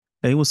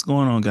Hey, what's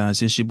going on, guys?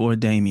 It's your boy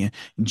Damien.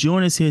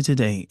 Join us here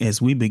today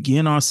as we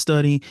begin our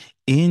study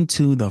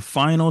into the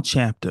final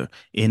chapter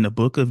in the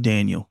book of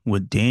Daniel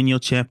with Daniel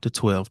chapter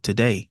 12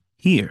 today,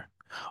 here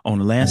on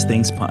the Last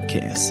Things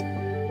podcast.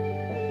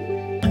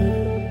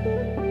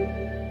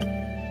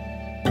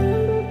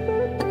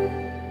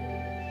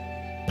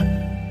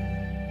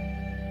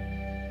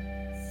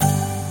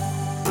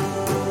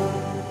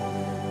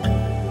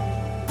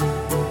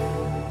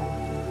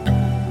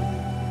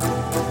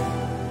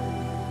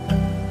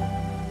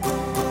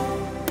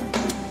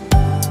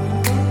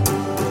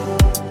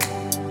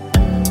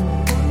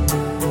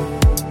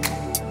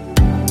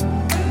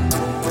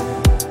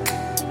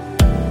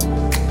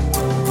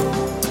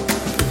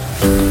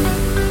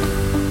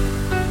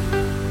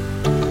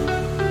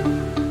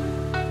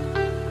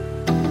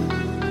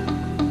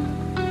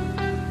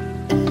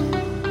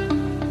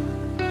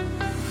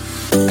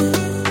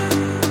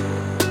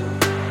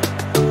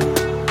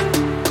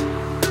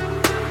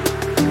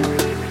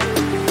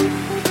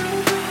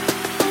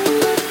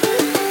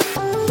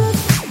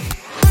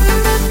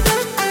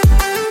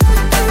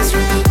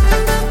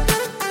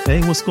 Hey,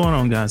 what's going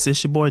on, guys?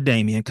 It's your boy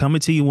Damien coming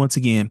to you once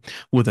again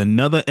with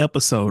another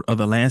episode of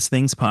the Last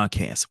Things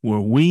podcast, where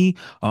we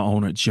are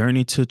on a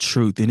journey to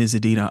truth. It is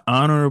indeed an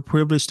honor and a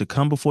privilege to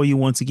come before you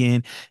once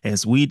again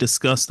as we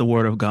discuss the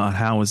Word of God.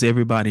 How is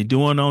everybody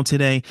doing on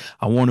today?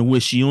 I want to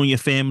wish you and your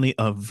family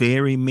a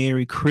very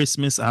Merry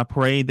Christmas. I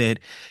pray that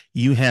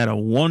you had a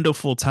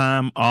wonderful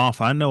time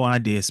off. I know I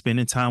did,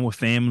 spending time with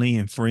family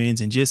and friends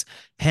and just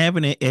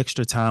having an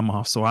extra time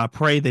off. So I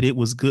pray that it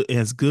was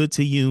good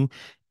to you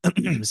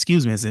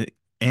excuse me,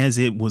 as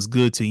it was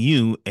good to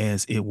you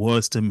as it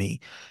was to me.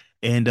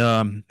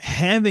 And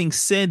having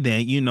said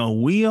that,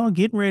 we are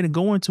getting ready to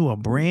go into a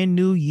brand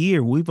new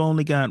year. We've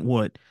only got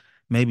what,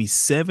 maybe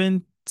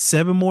seven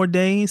more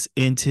days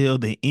until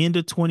the end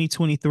of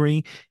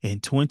 2023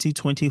 and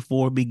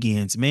 2024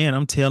 begins. Man,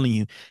 I'm telling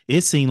you,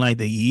 it seemed like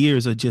the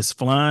years are just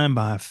flying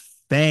by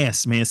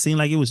fast, man. It seemed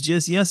like it was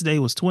just yesterday, it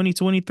was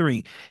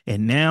 2023,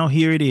 and now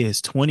here it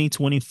is,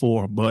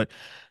 2024. But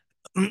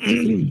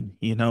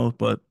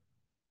but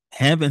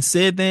having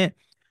said that,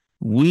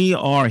 we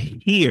are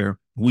here.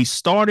 We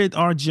started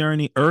our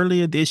journey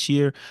earlier this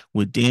year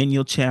with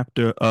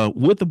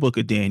with the book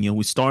of Daniel.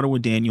 We started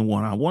with Daniel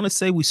 1. I want to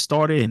say we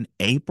started in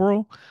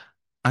April.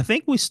 I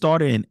think we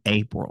started in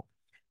April.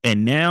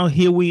 And now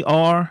here we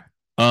are.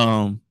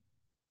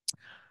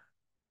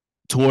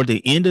 Toward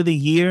the end of the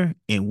year,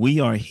 and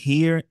we are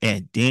here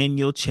at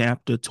Daniel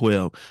chapter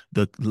 12,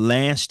 the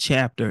last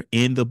chapter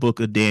in the book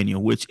of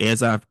Daniel, which,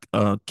 as I've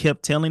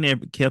kept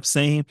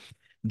saying,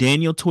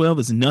 Daniel 12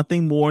 is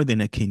nothing more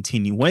than a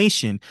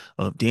continuation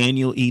of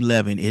Daniel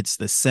 11. It's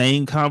the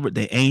same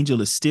the angel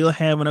is still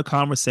having a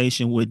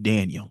conversation with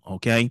Daniel,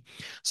 okay?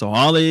 So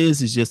all it is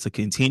just a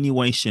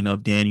continuation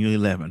of Daniel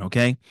 11,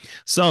 okay?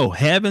 So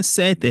having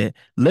said that,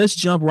 let's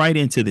jump right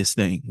into this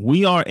thing.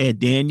 We are at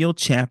Daniel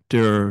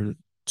chapter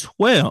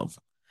 12.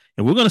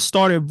 And we're going to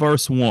start at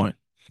verse 1.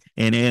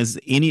 And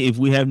if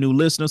we have new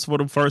listeners for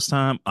the first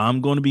time,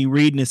 I'm going to be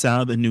reading this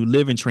out of the New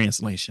Living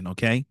Translation,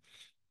 okay?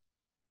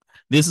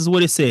 This is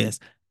what it says.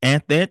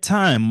 At that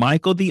time,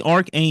 Michael the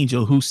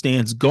archangel, who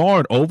stands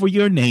guard over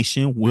your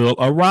nation, will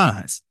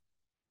arise.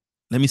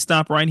 Let me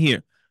stop right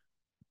here.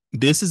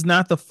 This is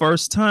not the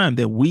first time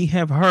that we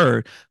have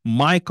heard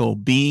Michael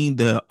being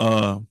the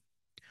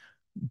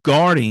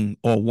guarding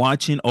or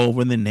watching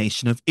over the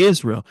nation of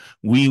Israel.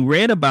 We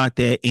read about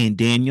that in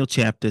Daniel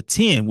chapter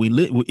 10.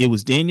 It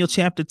was Daniel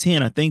chapter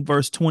 10, I think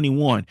verse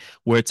 21,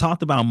 where it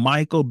talked about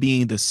Michael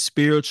being the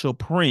spiritual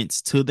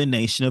prince to the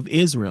nation of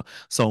Israel.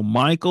 So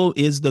Michael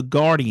is the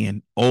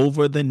guardian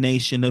over the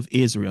nation of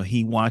Israel.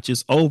 He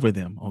watches over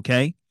them,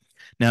 okay?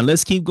 Now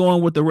let's keep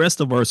going with the rest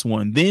of verse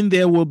 1. Then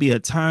there will be a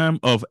time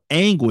of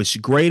anguish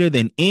greater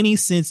than any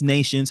since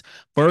nations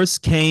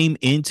first came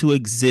into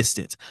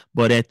existence.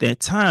 But at that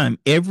time,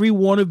 every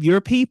one of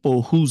your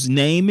people whose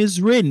name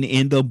is written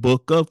in the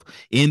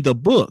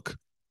book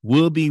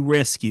will be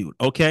rescued.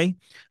 Okay?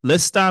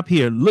 Let's stop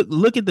here.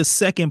 Look at the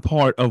second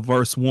part of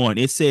verse 1.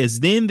 It says,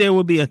 "Then there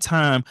will be a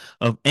time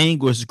of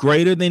anguish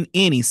greater than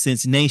any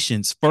since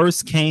nations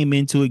first came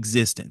into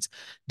existence."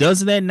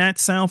 Does that not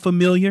sound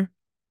familiar?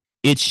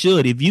 It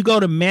should. If you go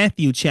to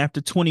Matthew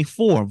chapter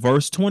 24,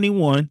 verse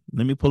 21,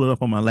 let me pull it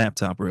up on my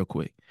laptop real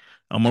quick.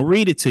 I'm going to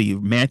read it to you.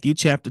 Matthew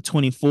chapter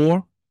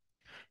 24,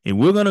 and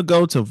we're going to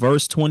go to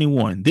verse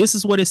 21. This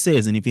is what it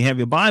says. And if you have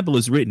your Bible,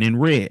 it's written in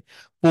red.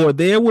 "For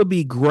there will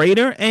be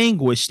greater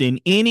anguish than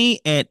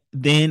at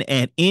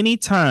any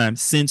time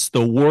since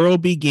the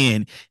world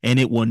began, and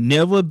it will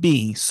never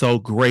be so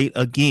great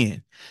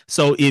again."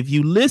 So if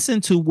you listen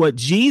to what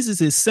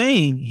Jesus is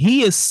saying,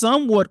 he is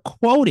somewhat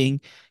quoting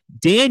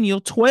Daniel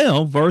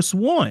 12, verse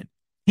 1.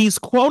 He's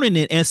quoting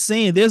it as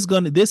saying this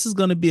is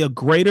going to be a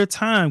greater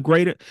time,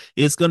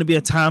 it's going to be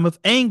a time of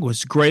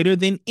anguish greater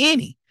than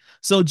any.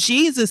 So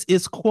Jesus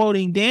is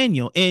quoting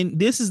Daniel, and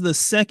this is the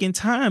second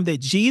time that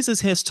Jesus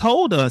has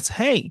told us,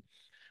 hey,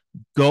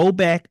 Go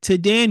back to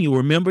Daniel.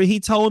 Remember, he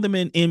told them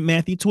in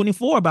Matthew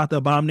 24 about the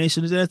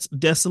abomination of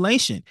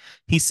desolation.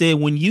 He said,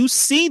 when you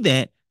see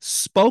that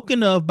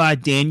spoken of by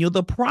Daniel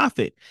the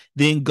prophet,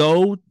 then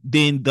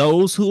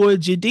those who are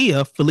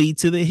Judea flee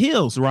to the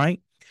hills, right?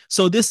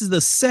 So this is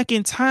the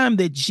second time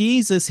that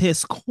Jesus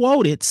has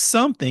quoted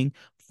something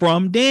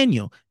from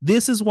Daniel.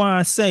 This is why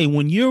I say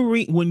when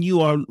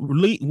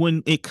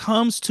it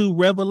comes to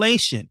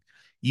Revelation,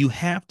 you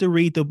have to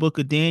read the book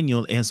of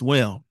Daniel as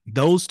well.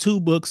 Those two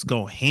books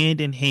go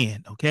hand in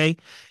hand, okay?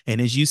 And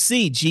as you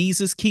see,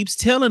 Jesus keeps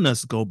telling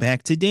us, go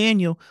back to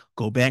Daniel,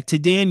 go back to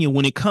Daniel.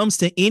 When it comes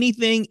to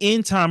anything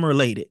end time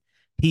related,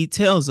 he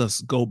tells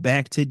us, go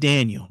back to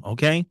Daniel,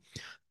 okay?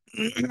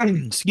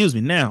 Excuse me.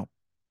 Now,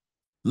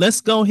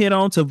 let's go ahead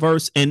on to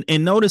verse and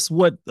notice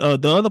what the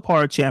other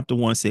part of chapter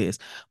 1 says.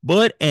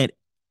 But at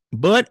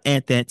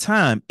that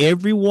time,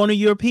 every one of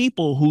your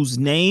people whose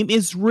name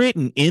is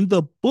written in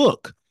the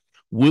book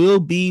will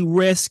be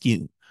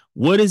rescued.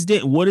 What is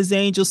that? What is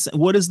angels?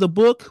 What is the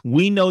book?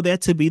 We know that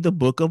to be the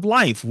book of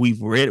life.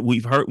 We've read,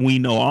 we've heard, we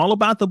know all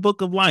about the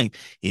book of life.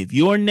 If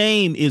your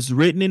name is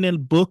written in the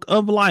book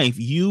of life,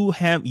 you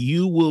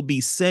will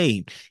be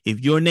saved. If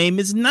your name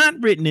is not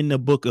written in the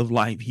book of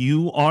life,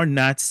 you are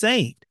not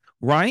saved,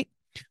 right?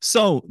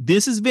 So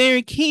this is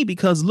very key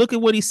because look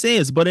at what he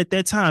says. But at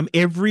that time,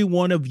 every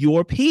one of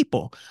your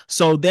people.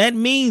 So that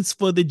means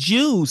for the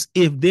Jews,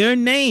 if their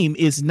name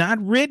is not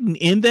written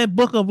in that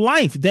book of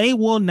life, they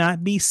will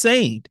not be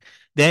saved.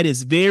 That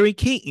is very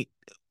key.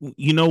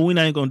 You know, we're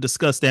not going to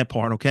discuss that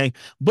part, okay?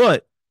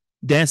 But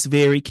that's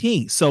very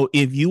key. So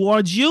if you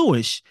are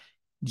Jewish,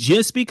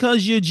 just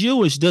because you're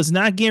Jewish does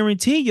not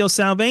guarantee your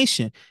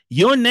salvation.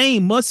 Your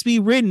name must be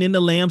written in the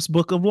Lamb's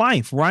book of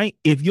life, right?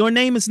 If your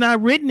name is not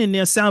written in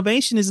there,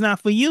 salvation is not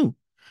for you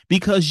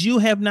because you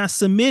have not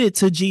submitted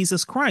to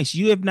Jesus Christ.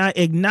 You have not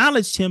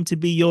acknowledged him to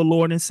be your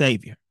Lord and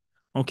Savior.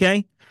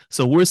 Okay?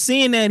 So we're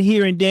seeing that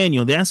here in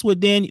Daniel. That's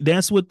what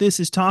this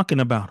is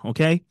talking about,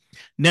 okay?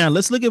 Now,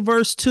 let's look at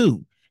verse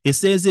 2. It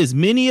says this,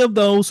 many of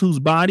those whose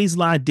bodies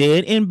lie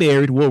dead and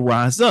buried will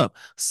rise up,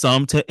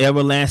 some to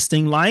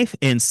everlasting life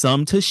and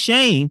some to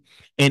shame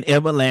and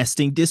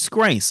everlasting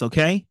disgrace,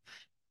 okay?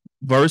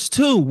 Verse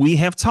 2, we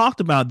have talked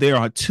about there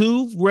are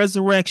two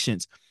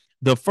resurrections.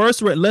 The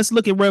first, let's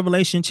look at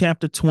Revelation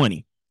chapter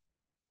 20,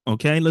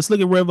 okay? Let's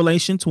look at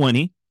Revelation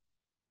 20.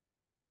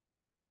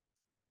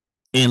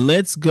 And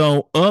let's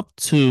go up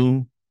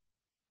to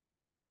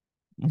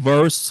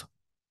verse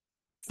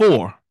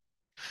 4.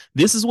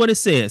 This is what it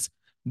says.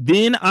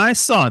 Then I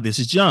saw, this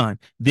is John,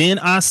 then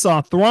I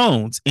saw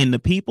thrones, and the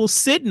people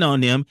sitting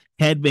on them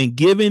had been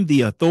given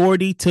the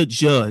authority to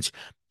judge.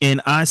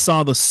 And I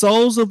saw the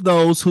souls of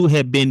those who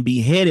had been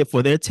beheaded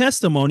for their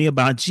testimony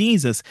about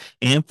Jesus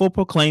and for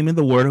proclaiming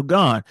the word of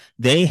God.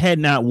 They had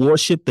not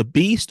worshipped the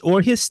beast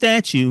or his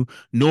statue,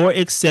 nor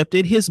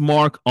accepted his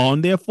mark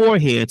on their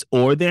foreheads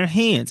or their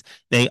hands.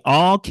 They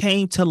all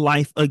came to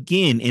life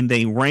again, and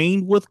they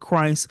reigned with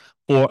Christ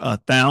for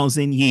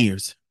 1,000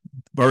 years.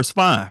 Verse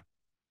 5.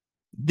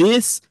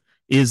 This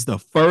is the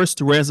first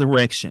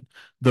resurrection.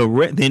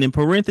 Then in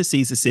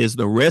parentheses, it says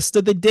the rest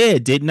of the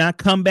dead did not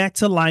come back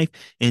to life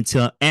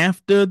until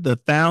after the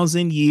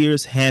 1,000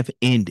 years have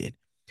ended.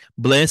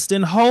 Blessed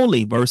and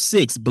holy, verse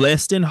 6,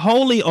 blessed and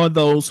holy are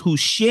those who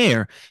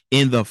share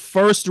in the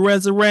first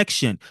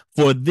resurrection.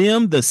 For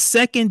them, the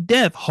second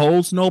death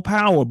holds no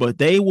power, but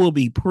they will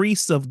be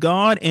priests of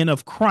God and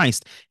of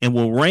Christ and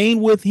will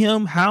reign with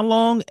him. How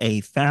long?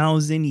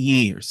 1,000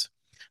 years.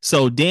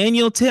 So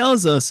Daniel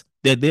tells us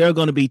that there are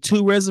going to be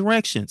two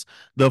resurrections.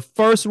 The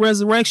first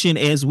resurrection,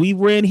 as we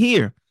read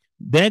here,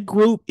 that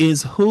group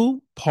is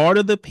who?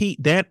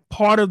 That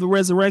part of the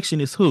resurrection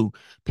is who?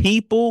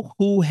 People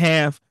who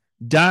have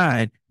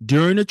died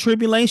during the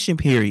tribulation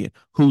period,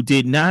 who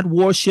did not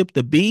worship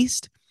the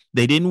beast,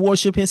 they didn't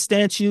worship his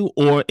statue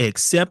or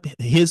accept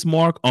his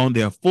mark on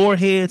their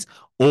foreheads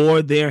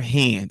or their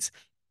hands.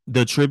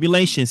 The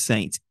tribulation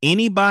saints,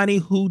 anybody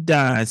who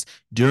dies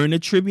during the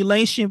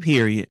tribulation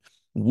period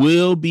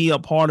will be a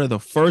part of the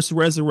first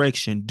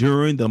resurrection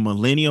during the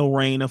millennial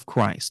reign of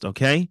Christ.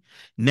 Okay.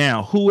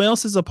 Now, who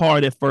else is a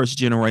part of that first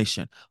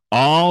generation?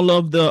 All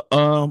of the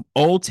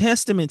Old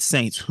Testament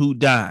saints who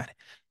died.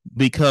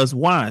 Because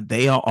why?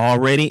 They are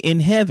already in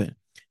heaven.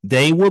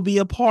 They will be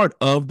a part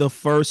of the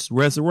first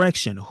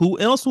resurrection. Who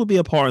else will be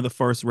a part of the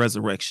first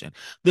resurrection?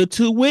 The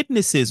two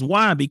witnesses.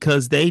 Why?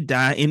 Because they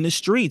die in the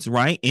streets,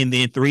 right? And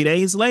then 3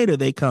 days later,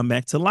 they come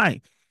back to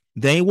life.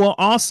 They will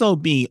also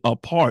be a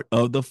part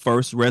of the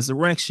first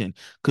resurrection.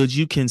 Could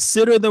you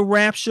consider the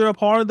rapture a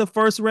part of the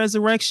first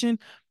resurrection?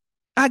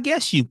 I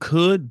guess you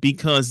could,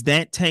 because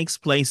that takes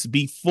place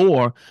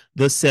before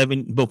the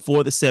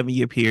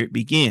 7-year period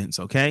begins.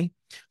 Okay.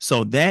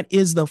 So that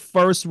is the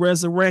first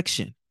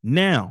resurrection.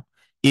 Now,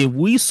 if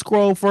we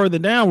scroll further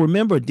down,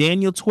 remember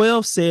Daniel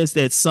 12 says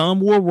that some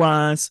will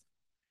rise.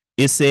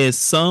 It says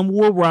some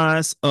will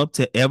rise up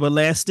to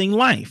everlasting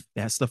life.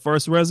 That's the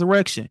first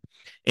resurrection.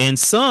 And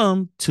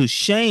some to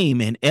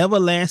shame and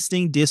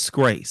everlasting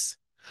disgrace.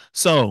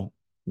 So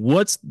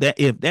what's that?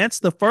 If that's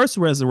the first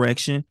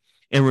resurrection,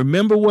 And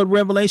remember what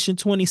Revelation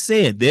 20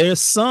 said.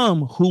 There's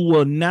some who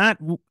will not.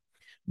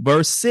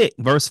 Verse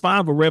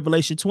 5 of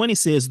Revelation 20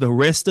 says, the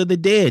rest of the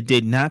dead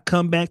did not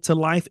come back to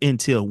life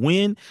until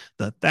when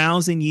the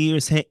 1,000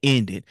 years had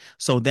ended.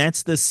 So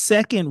that's the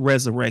second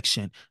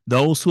resurrection,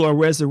 those who are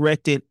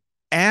resurrected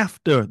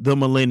after the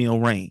millennial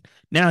reign.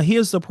 Now,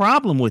 here's the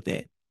problem with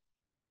that.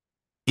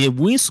 If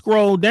we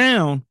scroll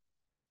down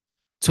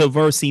to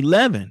verse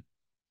 11,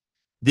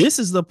 this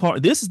is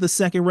the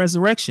second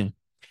resurrection.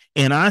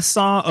 And I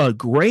saw a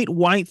great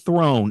white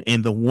throne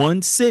and the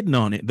one sitting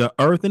on it. The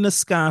earth and the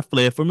sky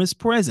fled from his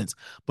presence,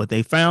 but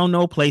they found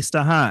no place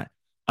to hide.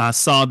 I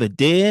saw the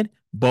dead,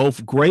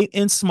 both great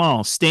and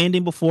small,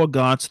 standing before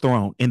God's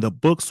throne, and the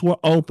books were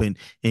opened,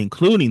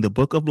 including the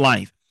book of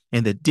life.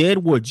 And the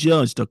dead were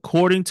judged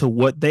according to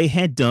what they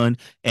had done,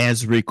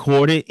 as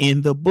recorded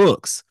in the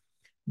books.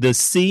 The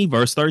sea,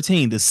 verse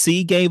 13, the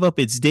sea gave up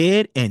its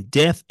dead, and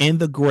death and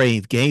the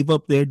grave gave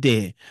up their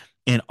dead,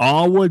 and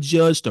all were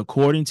judged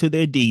according to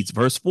their deeds.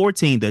 Verse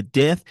 14, the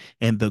death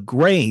and the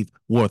grave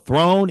were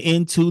thrown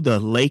into the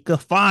lake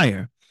of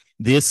fire.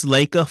 This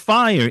lake of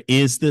fire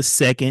is the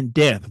second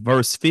death.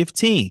 Verse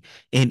 15,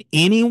 and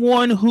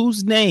anyone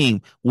whose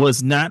name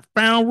was not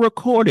found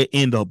recorded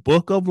in the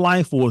book of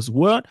life was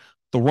what?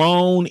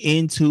 Thrown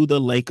into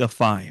the lake of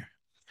fire.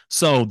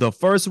 So the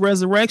first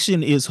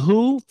resurrection is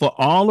who? For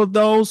all of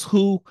those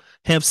who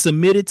have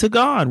submitted to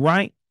God,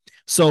 right?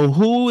 So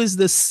who is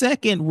the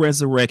second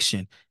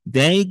resurrection?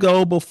 They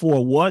go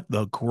before what?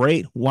 The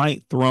great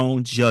white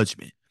throne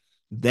judgment.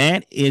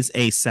 That is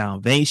a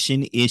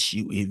salvation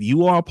issue. If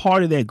you are a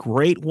part of that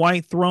great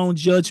white throne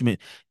judgment,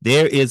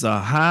 there is a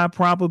high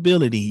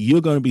probability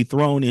you're going to be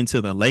thrown into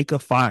the lake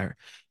of fire.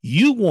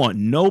 You want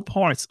no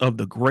parts of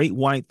the great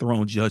white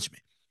throne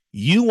judgment.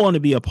 You want to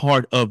be a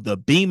part of the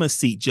Bema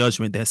seat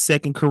judgment that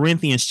 2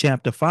 Corinthians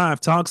chapter 5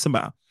 talks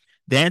about.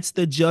 That's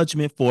the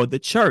judgment for the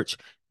church.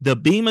 The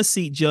Bema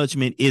seat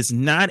judgment is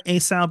not a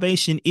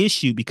salvation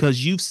issue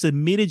because you've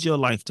submitted your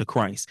life to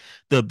Christ.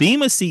 The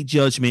Bema seat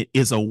judgment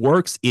is a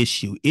works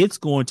issue. It's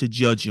going to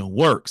judge your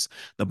works.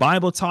 The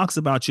Bible talks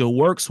about your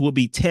works will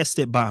be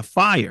tested by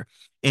fire.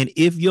 And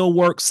if your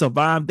works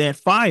survive that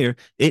fire,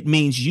 it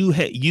means you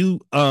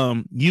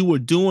were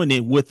doing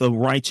it with a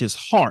righteous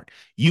heart.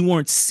 You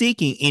weren't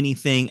seeking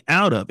anything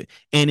out of it.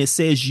 And it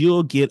says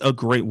you'll get a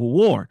great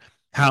reward.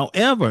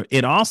 However,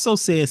 it also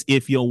says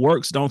if your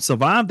works don't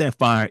survive that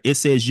fire, it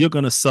says you're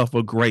going to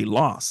suffer great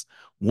loss.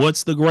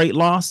 What's the great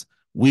loss?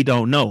 We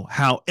don't know.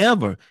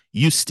 However,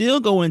 you still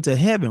go into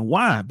heaven.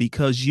 Why?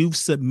 Because you've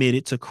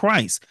submitted to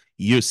Christ.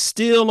 You're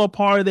still a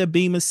part of that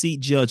Bema seat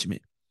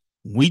judgment.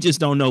 We just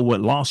don't know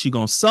what loss you're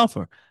going to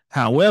suffer.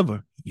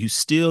 However, you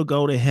still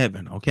go to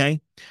heaven, okay?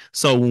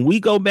 So when we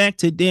go back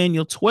to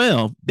Daniel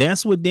 12,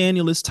 that's what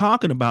Daniel is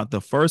talking about,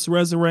 the first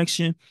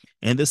resurrection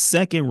and the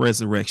second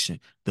resurrection,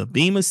 the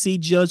Bema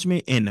seat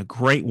judgment and the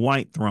great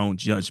white throne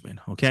judgment,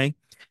 okay?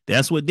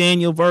 That's what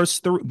Daniel verse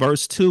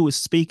 2 is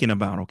speaking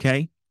about,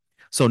 okay?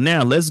 So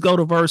now let's go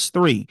to verse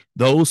 3.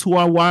 Those who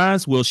are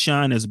wise will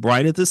shine as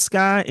bright as the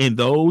sky, and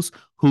those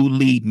who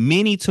lead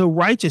many to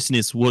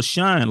righteousness will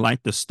shine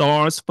like the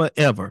stars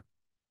forever.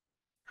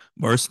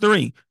 Verse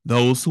 3,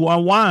 those who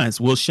are wise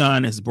will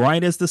shine as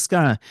bright as the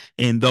sky,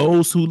 and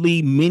those who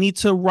lead many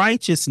to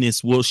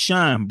righteousness will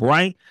shine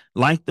bright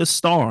like the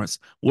stars.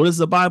 What does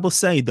the Bible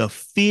say? The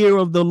fear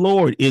of the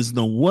Lord is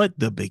the what?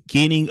 The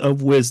beginning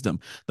of wisdom.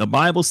 The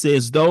Bible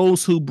says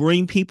those who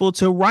bring people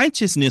to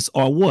righteousness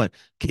are what?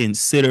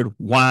 Considered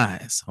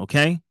wise.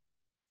 Okay.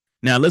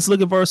 Now let's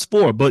look at verse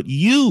 4. But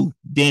you,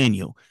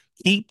 Daniel,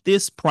 keep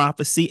this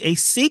prophecy a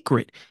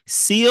secret.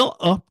 Seal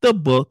up the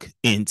book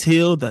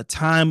until the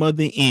time of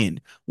the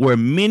end, where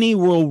many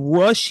will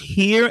rush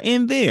here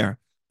and there,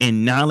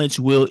 and knowledge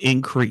will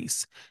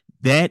increase.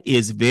 That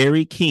is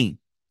very key.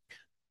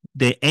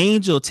 The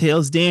angel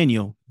tells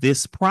Daniel,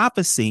 this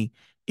prophecy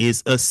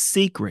is a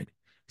secret.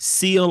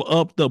 Seal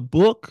up the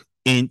book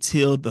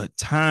until the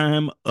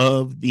time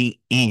of the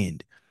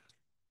end.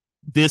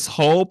 This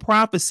whole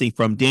prophecy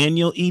from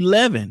Daniel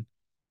 11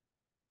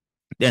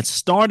 that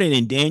started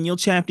in Daniel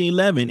chapter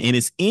 11 and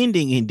is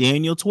ending in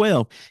Daniel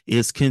 12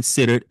 is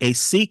considered a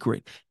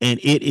secret.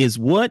 And it is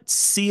what?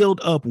 Sealed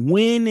up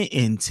when?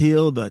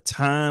 Until the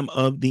time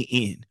of the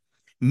end.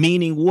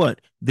 Meaning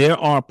what? There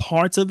are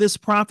parts of this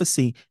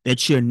prophecy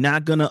that you're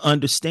not going to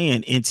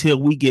understand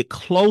until we get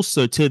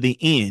closer to the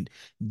end.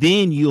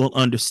 Then you'll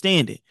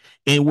understand it.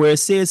 And where it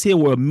says here,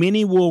 where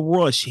many will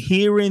rush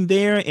here and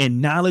there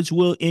and knowledge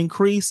will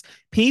increase,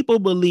 people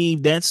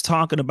believe that's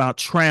talking about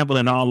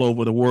traveling all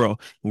over the world,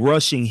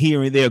 rushing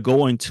here and there,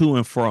 going to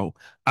and fro.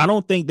 I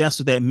don't think that's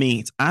what that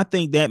means. I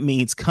think that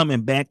means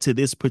coming back to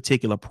this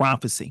particular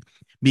prophecy,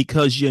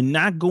 because you're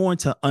not going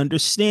to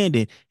understand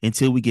it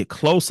until we get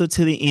closer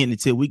to the end,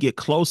 until we get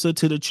closer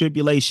to the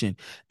tribulation.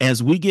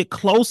 As we get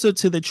closer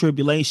to the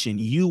tribulation,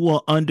 you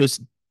will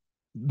understand.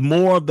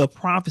 More of the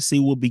prophecy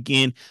will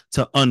begin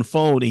to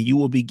unfold and you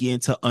will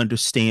begin to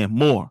understand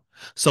more.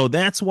 So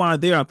that's why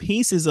there are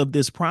pieces of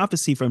this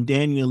prophecy from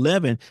Daniel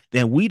 11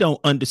 that we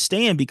don't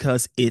understand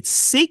because it's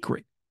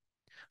secret.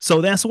 So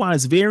that's why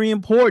it's very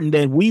important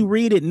that we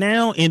read it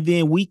now and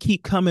then we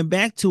keep coming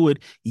back to it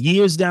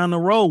years down the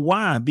road.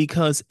 Why?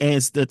 Because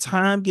as the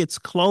time gets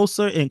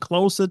closer and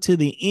closer to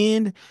the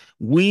end,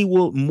 we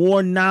will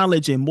more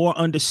knowledge and more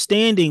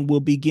understanding will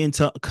begin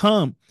to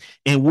come,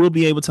 and we'll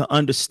be able to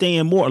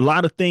understand more. A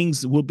lot of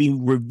things will be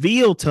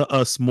revealed to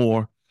us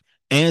more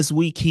as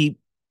we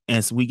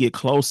get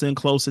closer and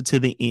closer to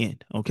the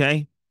end.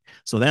 Okay.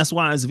 So that's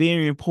why it's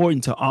very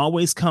important to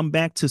always come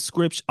back to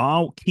scripture.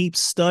 I'll keep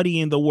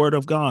studying the word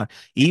of God.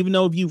 Even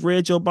though if you've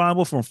read your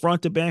Bible from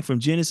front to back, from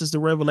Genesis to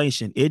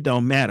Revelation, it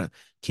don't matter.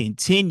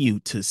 Continue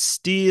to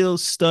still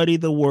study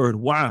the word.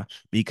 Why?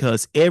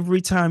 Because every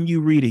time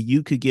you read it,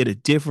 you could get a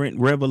different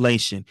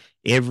revelation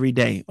every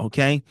day.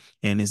 Okay.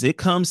 And as it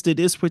comes to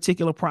this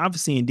particular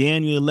prophecy in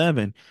Daniel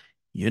 11,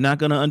 you're not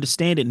going to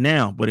understand it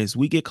now, but as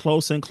we get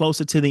closer and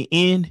closer to the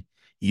end,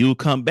 you'll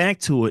come back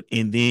to it,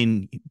 and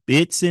then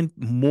bits and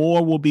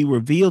more will be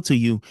revealed to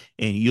you,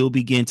 and you'll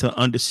begin to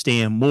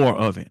understand more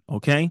of it.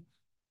 Okay.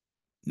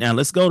 Now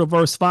let's go to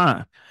verse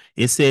 5.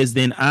 It says,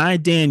 Then I,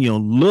 Daniel,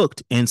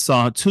 looked and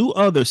saw two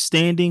others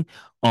standing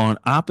on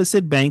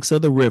opposite banks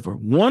of the river.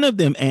 One of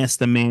them asked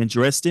the man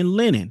dressed in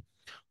linen,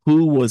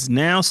 who was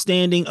now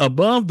standing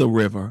above the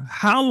river,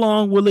 How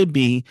long will it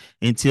be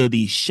until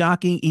these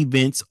shocking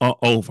events are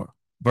over?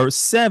 Verse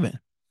 7.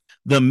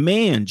 The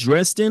man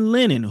dressed in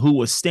linen who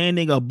was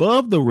standing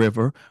above the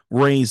river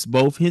raised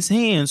both his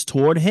hands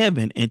toward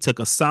heaven and took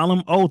a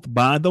solemn oath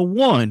by the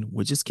one,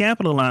 which is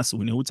capitalized, so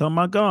we know we're talking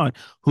about God,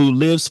 who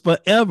lives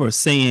forever,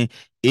 saying,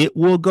 It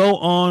will go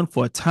on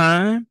for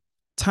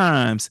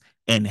times,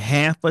 and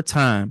half a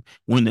time.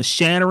 When the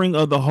shattering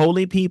of the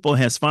holy people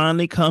has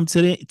finally come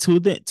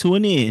to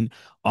an end,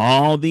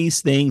 all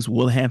these things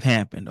will have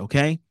happened.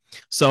 Okay.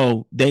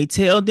 So they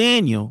tell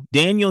Daniel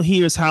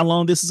hears how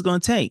long this is going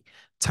to take.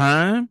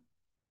 Time,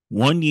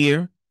 1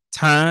 year,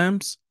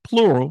 times,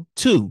 plural,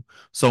 2.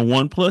 So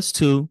 1 plus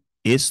 2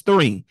 is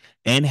 3.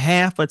 And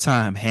half a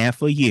time,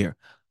 half a year,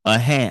 a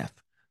half,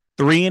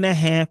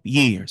 3.5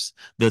 years.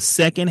 The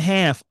second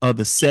half of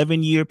the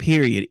 7-year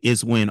period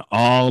is when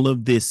all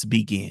of this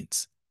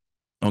begins.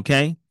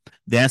 Okay?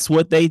 That's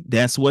what they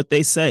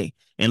say.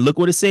 And look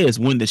what it says.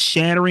 When the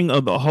shattering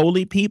of the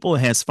holy people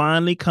has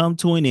finally come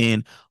to an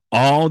end,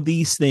 all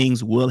these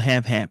things will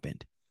have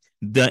happened.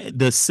 The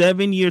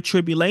 7-year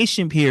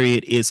tribulation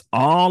period is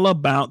all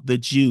about the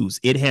Jews.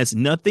 It has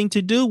nothing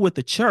to do with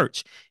the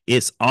church.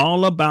 It's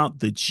all about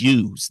the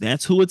Jews.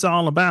 That's who it's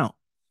all about.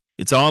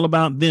 It's all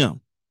about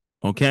them.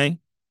 Okay.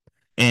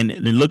 And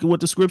look at what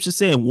the scripture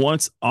said.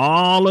 Once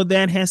all of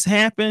that has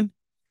happened,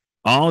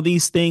 all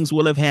these things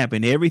will have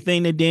happened.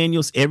 Everything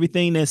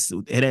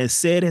that has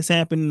said has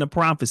happened in the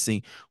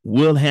prophecy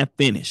will have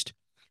finished.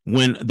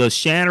 When the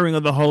shattering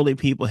of the holy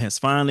people has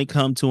finally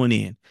come to an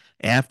end,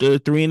 after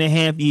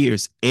 3.5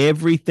 years,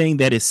 everything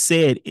that is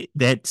said,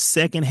 that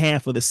second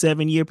half of the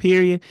 7-year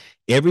period,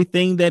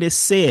 everything that is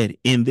said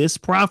in this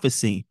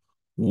prophecy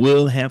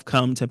will have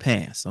come to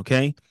pass.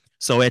 Okay.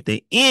 So at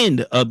the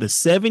end of the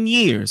 7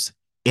 years,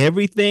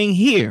 everything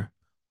here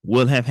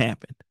will have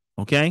happened.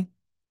 Okay.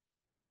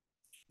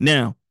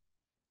 Now,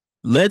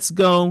 let's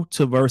go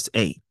to verse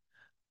 8.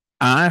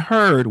 I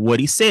heard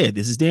what he said.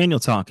 This is Daniel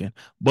talking,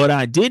 but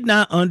I did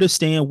not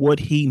understand what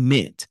he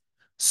meant.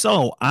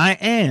 So I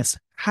asked,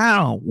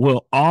 How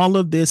will all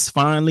of this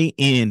finally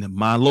end,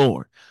 my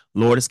Lord?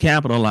 Lord is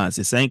capitalized.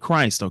 This ain't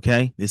Christ,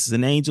 okay? This is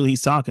an angel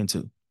he's talking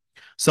to.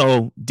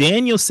 So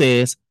Daniel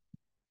says,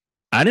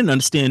 I didn't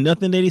understand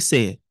nothing that he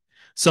said.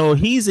 So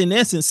he's in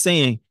essence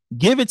saying,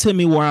 give it to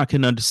me where I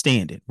can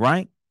understand it,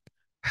 right?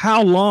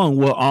 How long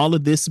will all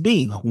of this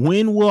be?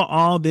 When will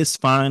all this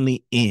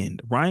finally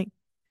end, right?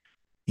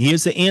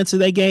 Here's the answer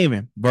they gave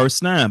him.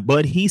 Verse 9.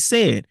 But he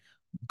said,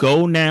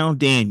 Go now,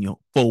 Daniel,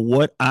 for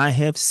what I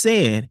have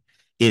said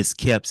is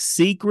kept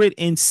secret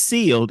and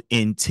sealed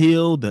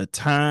until the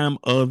time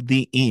of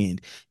the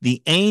end.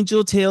 The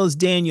angel tells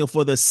Daniel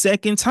for the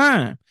second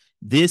time,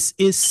 this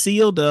is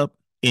sealed up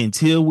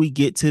until we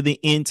get to the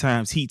end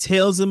times. He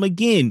tells him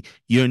again,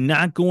 you're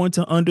not going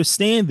to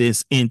understand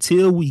this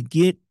until we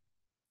get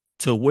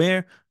to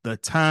where the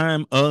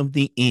time of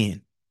the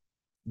end.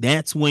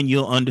 That's when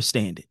you'll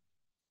understand it.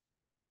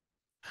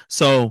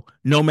 So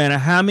no matter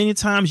how many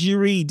times you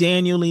read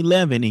Daniel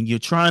 11 and you're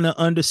trying to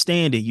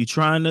understand it, you're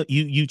trying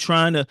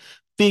to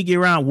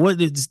figure out, what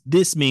does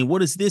this mean? What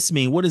does this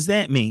mean? What does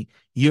that mean?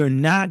 You're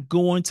not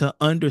going to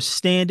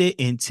understand it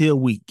until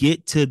we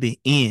get to the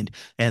end.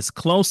 As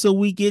closer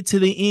we get to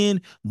the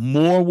end,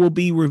 more will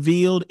be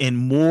revealed and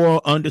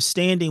more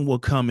understanding will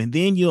come. And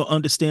then you'll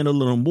understand a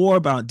little more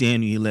about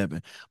Daniel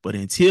 11. But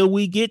until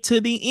we get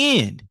to the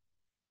end,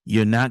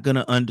 you're not going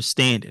to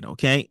understand it.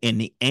 Okay. And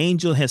the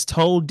angel has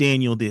told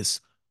Daniel this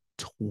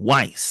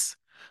twice.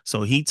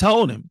 So he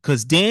told him,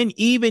 because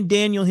even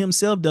Daniel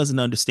himself doesn't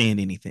understand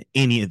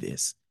any of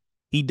this.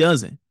 He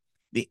doesn't.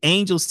 The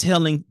angel's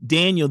telling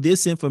Daniel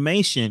this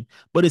information,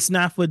 but it's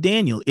not for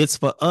Daniel. It's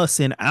for us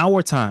in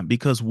our time,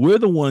 because we're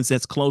the ones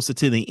that's closer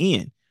to the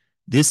end.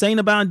 This ain't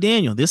about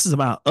Daniel. This is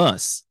about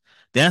us.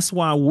 That's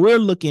why we're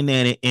looking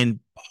at it in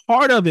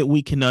part of it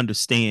we can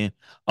understand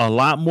a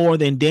lot more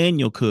than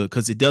Daniel could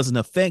because it doesn't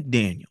affect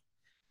Daniel.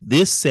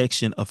 This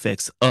section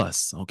affects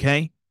us,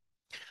 okay?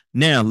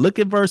 Now, look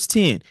at verse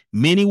 10.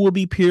 Many will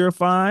be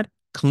purified,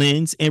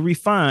 cleansed, and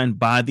refined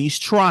by these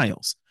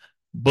trials.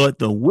 But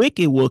the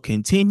wicked will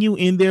continue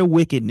in their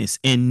wickedness,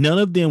 and none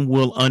of them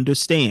will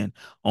understand.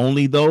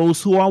 Only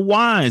those who are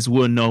wise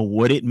will know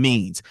what it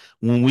means.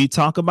 When we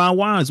talk about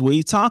wise, what are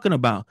you talking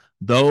about?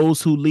 Those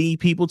who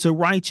lead people to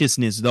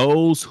righteousness,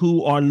 those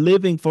who are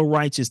living for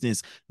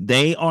righteousness,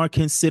 they are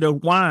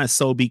considered wise.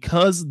 So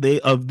because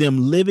of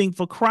them living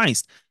for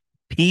Christ,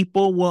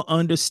 people will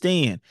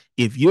understand.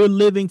 If you're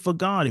living for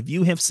God, if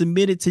you have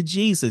submitted to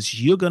Jesus,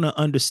 you're going to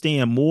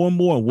understand more and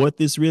more what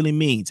this really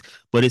means.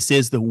 But it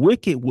says the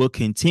wicked will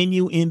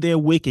continue in their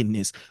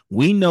wickedness.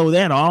 We know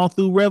that all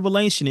through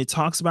Revelation. It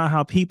talks about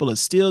how people are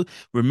still,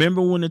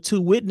 remember when the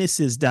two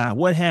witnesses die,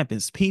 what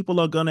happens?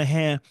 People are going to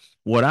have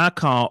what I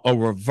call a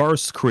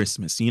reverse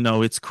Christmas. You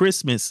know, it's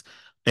Christmas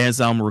as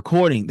I'm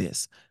recording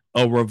this.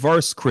 A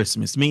reverse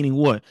Christmas, meaning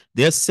what?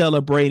 They're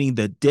celebrating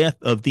the death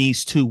of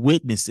these two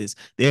witnesses.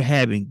 They're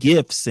having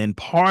gifts and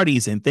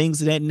parties and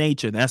things of that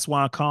nature. That's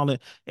why I call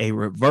it a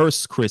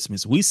reverse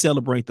Christmas. We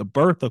celebrate the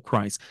birth of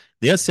Christ.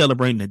 They're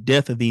celebrating the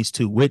death of these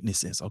two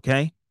witnesses.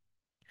 Okay.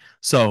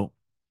 So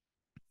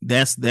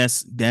that's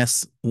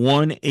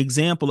one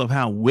example of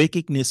how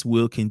wickedness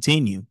will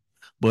continue.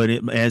 But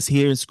as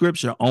here in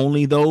scripture,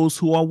 only those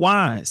who are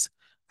wise.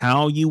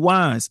 How are you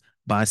wise?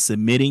 By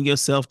submitting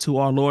yourself to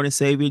our Lord and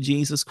Savior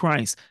Jesus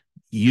Christ,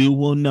 you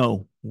will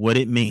know what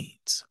it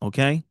means.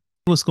 Okay.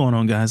 What's going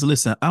on, guys?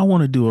 Listen, I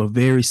want to do a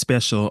very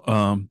special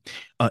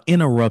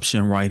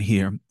interruption right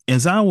here.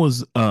 As I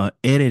was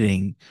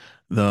editing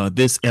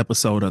this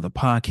episode of the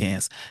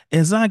podcast,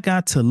 as I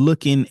got to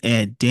looking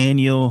at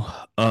Daniel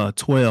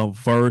 12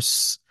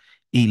 verse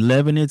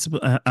 11, it's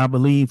I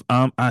believe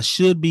I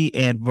should be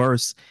at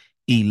verse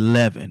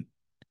 11.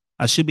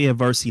 I should be at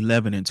verse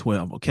 11 and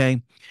 12.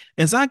 Okay.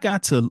 As I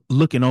got to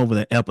looking over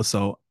the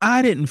episode,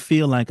 I didn't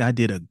feel like I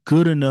did a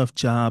good enough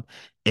job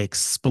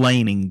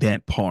explaining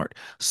that part.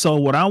 So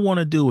what I want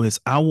to do is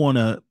I want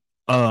to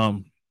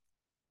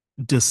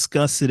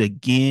discuss it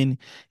again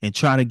and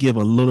try to give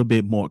a little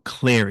bit more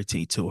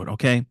clarity to it.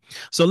 Okay.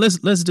 So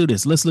let's do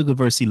this. Let's look at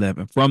verse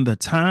 11. From the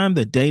time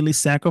the daily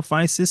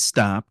sacrifices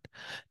stopped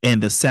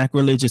and the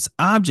sacrilegious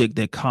object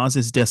that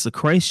causes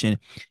desecration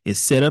is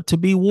set up to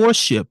be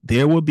worshiped,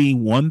 there will be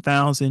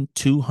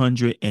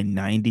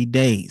 1,290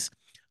 days.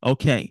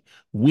 Okay.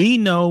 We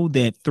know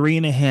that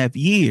 3.5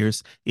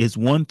 years is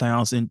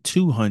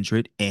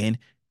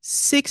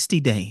 1,260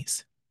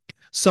 days.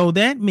 So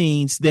that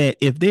means that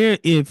if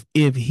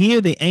here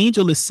the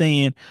angel is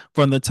saying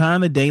from the time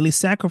the daily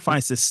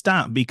sacrifices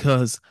stop,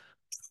 because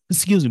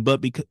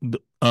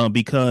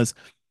because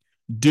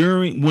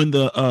during when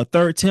the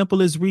third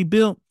temple is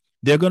rebuilt,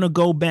 they're going to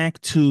go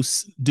back to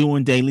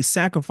doing daily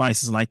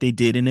sacrifices like they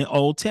did in the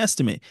Old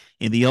Testament.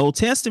 In the Old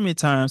Testament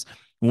times,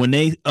 when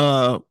they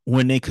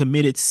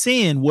committed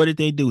sin, what did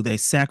they do? They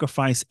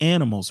sacrificed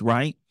animals,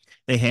 right?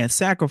 They had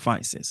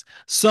sacrifices.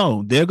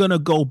 So they're going to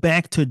go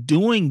back to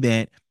doing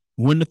that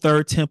when the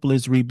third temple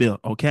is rebuilt.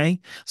 Okay.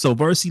 So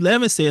verse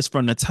 11 says,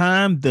 from the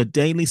time the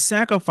daily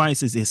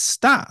sacrifices is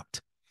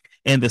stopped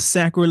and the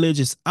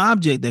sacrilegious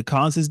object that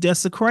causes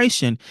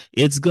desecration,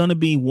 it's going to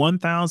be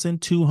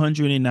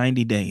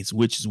 1,290 days,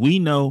 which we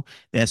know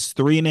that's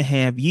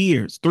 3.5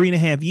 years.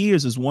 3.5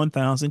 years is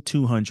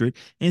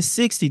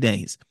 1,260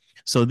 days.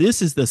 So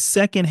this is the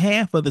second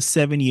half of the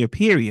 7-year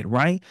period,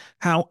 right?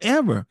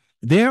 However,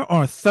 there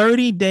are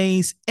 30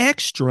 days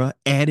extra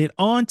added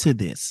on to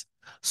this.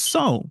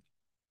 So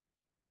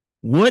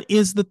what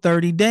is the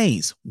 30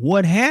 days?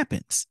 What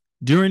happens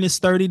during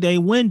this 30-day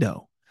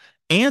window?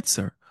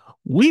 Answer,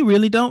 we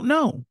really don't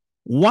know.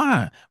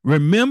 Why?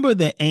 Remember,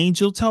 the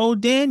angel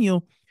told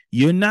Daniel,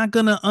 you're not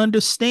going to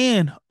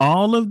understand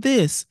all of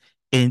this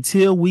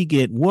until we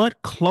get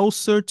what?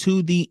 Closer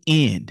to the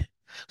end.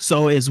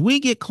 So as we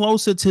get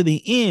closer to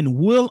the end,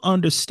 we'll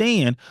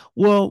understand,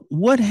 well,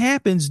 what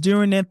happens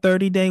during that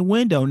 30-day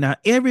window? Now,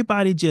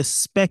 everybody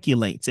just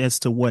speculates as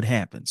to what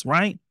happens,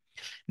 right?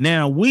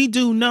 Now, we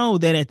do know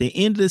that at the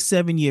end of the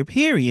 7-year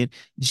period,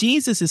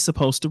 Jesus is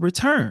supposed to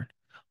return.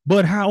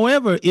 But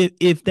however,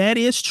 if that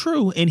is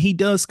true and he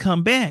does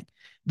come back,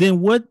 then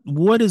what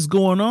is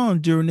going on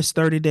during this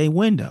 30-day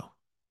window?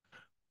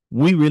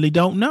 We really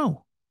don't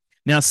know.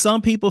 Now,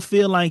 some people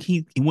feel like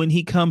when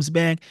he comes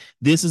back,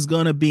 this is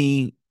going to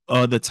be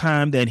the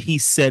time that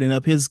he's setting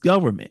up his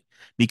government,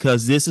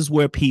 because this is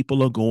where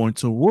people are going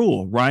to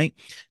rule, right?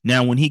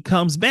 Now, when he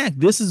comes back,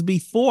 this is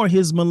before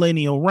his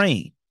millennial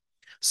reign.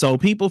 So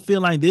people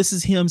feel like this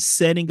is him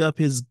setting up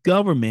his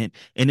government,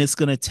 and it's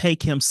going to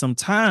take him some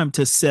time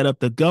to set up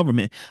the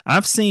government.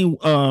 I've seen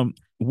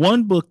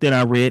one book that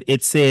I read.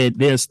 It said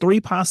there's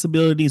 3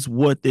 possibilities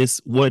what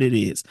it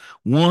is.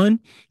 One,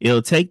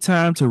 it'll take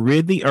time to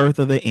rid the earth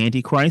of the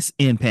Antichrist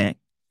impact.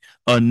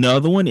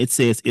 Another one, it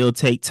says it'll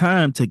take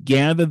time to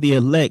gather the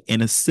elect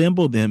and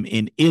assemble them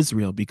in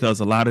Israel, because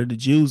a lot of the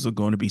Jews are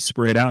going to be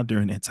spread out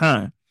during that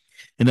time.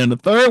 And then the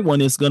third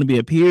one is going to be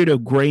a period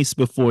of grace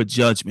before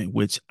judgment,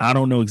 which I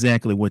don't know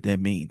exactly what that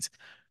means.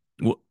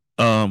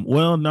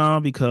 Well, no,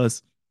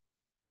 because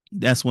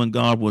that's when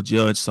God will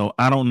judge. So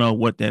I don't know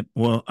what that,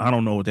 well, I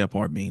don't know what that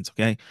part means.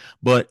 Okay.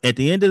 But at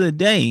the end of the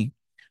day,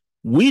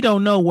 we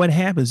don't know what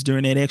happens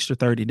during that extra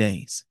 30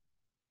 days.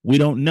 We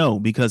don't know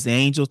because the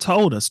angel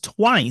told us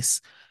twice,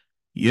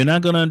 you're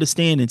not going to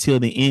understand until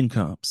the end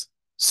comes.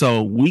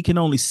 So we can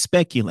only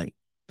speculate.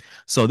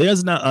 So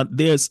there's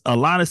a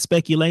lot of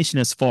speculation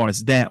as far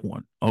as that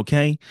one.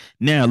 Okay.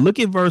 Now look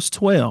at verse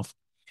 12.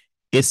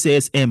 It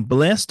says, and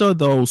blessed are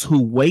those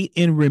who wait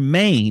and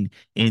remain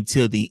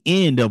until the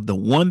end of the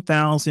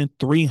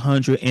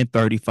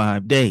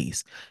 1,335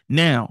 days.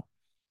 Now,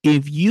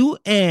 if you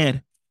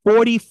add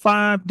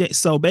 45 days,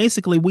 so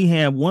basically we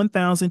have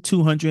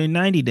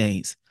 1,290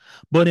 days.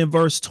 But in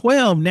verse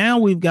 12, now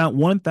we've got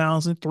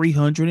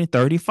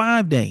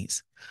 1,335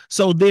 days.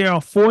 So there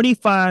are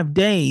 45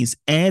 days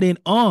added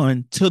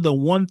on to the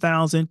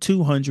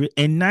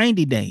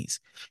 1,290 days.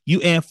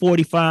 You add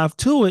 45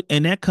 to it,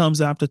 and that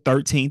comes out to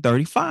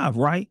 1,335,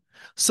 right?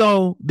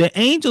 So the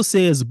angel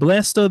says,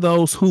 blessed are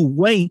those who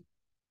wait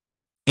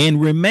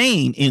and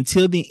remain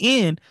until the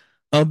end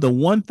of the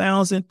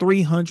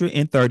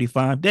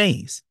 1,335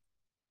 days.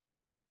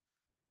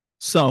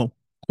 So,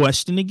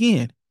 question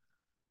again,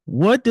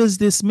 what does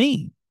this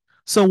mean?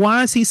 So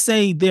why does he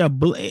say they're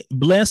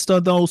blessed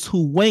are those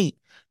who wait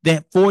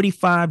that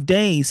 45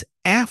 days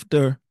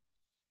after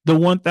the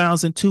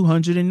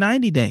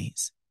 1,290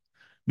 days?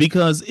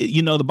 Because,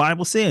 you know, the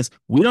Bible says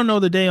we don't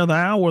know the day or the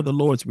hour of the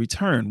Lord's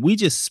return. We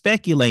just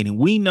speculating.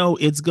 We know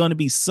it's going to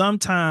be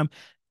sometime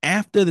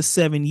after the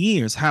 7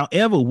 years.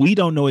 However, we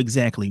don't know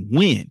exactly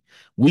when.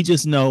 We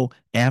just know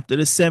after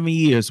the 7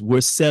 years,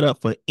 we're set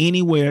up for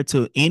anywhere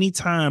to any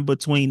time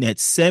between that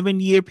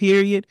 7-year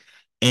period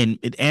and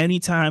at any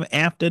time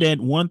after that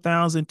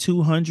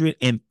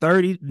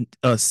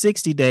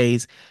 1,260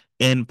 days,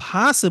 and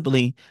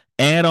possibly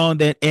add on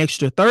that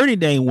extra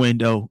 30-day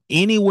window.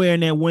 Anywhere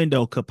in that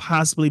window could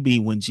possibly be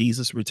when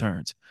Jesus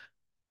returns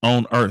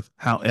on earth.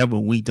 However,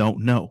 we don't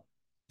know.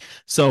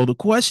 So the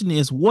question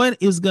is, what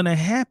is going to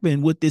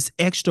happen with this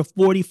extra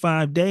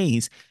 45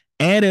 days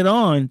added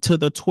on to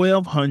the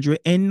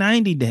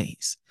 1,290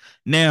 days?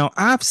 Now,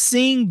 I've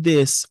seen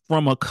this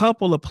from a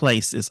couple of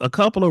places, a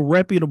couple of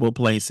reputable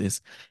places,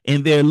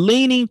 and they're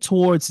leaning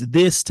towards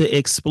this to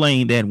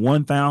explain that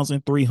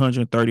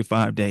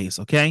 1,335 days.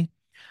 Okay.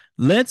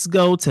 Let's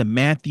go to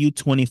Matthew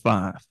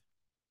 25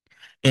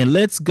 and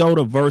let's go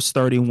to verse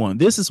 31.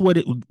 This is what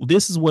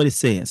it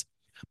says.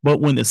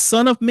 But when the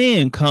Son of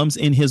Man comes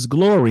in his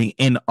glory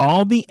and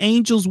all the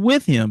angels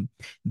with him,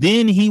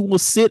 then he will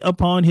sit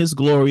upon his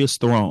glorious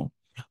throne.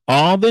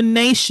 All the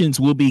nations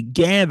will be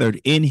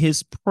gathered in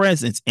his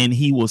presence, and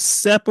he will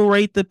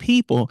separate the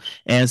people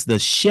as a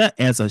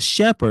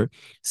shepherd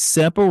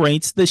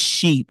separates the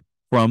sheep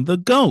from the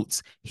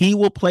goats. He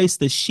will place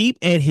the sheep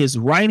at his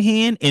right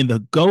hand and the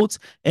goats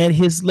at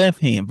his left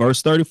hand.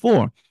 Verse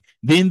 34.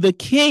 Then the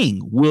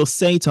king will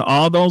say to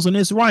all those on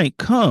his right,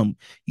 come,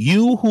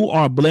 you who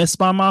are blessed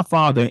by my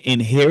Father,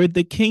 inherit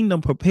the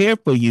kingdom prepared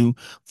for you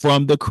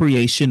from the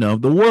creation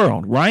of the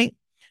world. Right?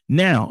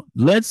 Now,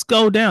 let's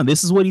go down.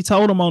 This is what he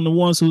told them on the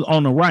ones who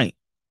on the right.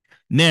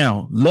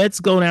 Now, let's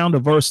go down to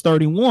verse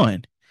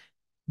 31.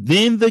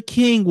 Then the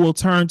king will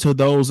turn to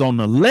those on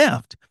the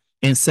left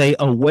and say,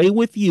 away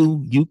with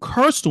you, you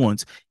cursed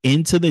ones,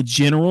 into the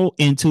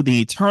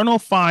eternal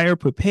fire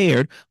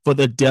prepared for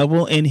the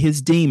devil and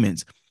his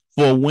demons.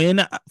 For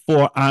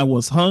I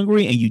was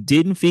hungry and you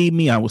didn't feed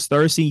me. I was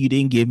thirsty, you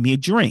didn't give me a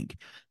drink.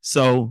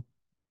 So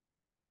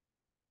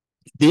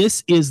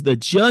this is the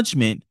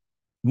judgment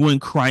when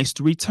Christ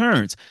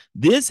returns.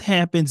 This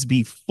happens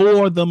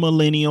before the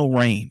millennial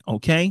reign,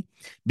 okay?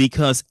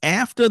 Because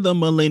after the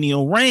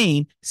millennial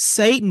reign,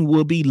 Satan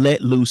will be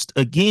let loose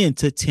again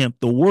to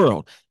tempt the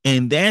world.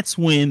 And that's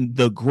when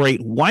the great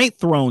white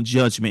throne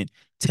judgment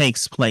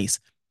takes place.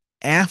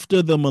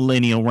 After the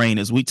millennial reign,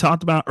 as we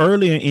talked about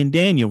earlier in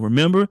Daniel,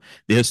 remember,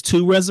 there's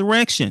 2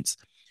 resurrections.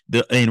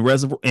 In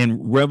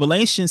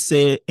Revelation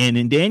said, and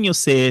in Daniel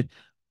said,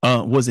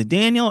 was it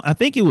Daniel? I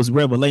think it was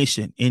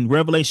Revelation. In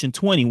Revelation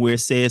 20, where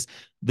it says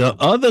there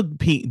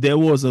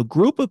was a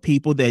group of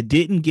people that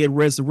didn't get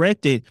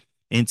resurrected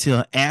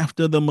until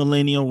after the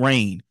millennial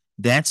reign.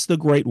 That's the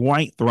great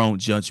white throne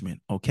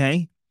judgment.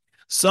 Okay.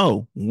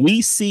 So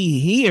we see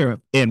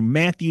here in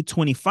Matthew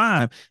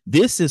 25,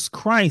 this is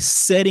Christ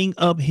setting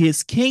up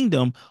his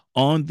kingdom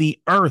on the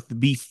earth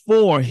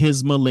before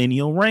his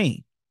millennial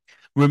reign.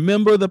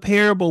 Remember the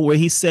parable where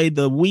he said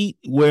the wheat,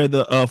 where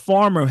the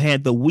farmer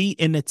had the wheat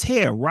and the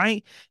tare,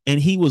 right? And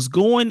he was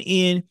going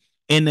in,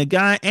 and the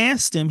guy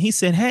asked him, he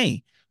said,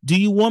 hey, do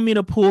you want me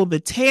to pull the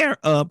tare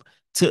up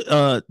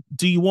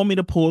do you want me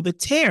to pull the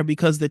tare?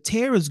 Because the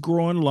tare is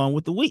growing along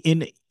with the wheat.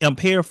 And I'm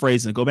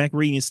paraphrasing, go back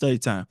reading study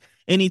time.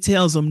 And he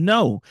tells him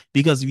no,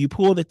 because if you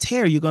pull the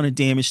tare, you're going to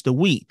damage the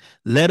wheat.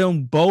 Let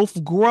them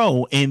both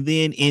grow. And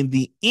then in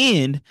the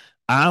end,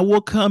 I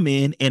will come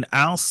in and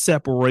I'll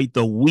separate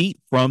the wheat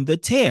from the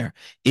tare.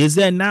 Is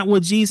that not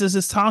what Jesus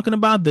is talking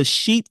about? The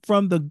sheep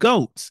from the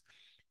goats.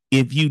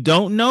 If you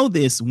don't know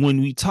this,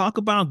 when we talk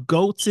about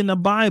goats in the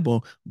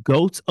Bible,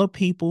 goats are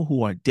people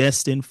who are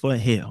destined for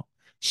hell.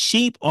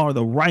 Sheep are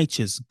the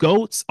righteous,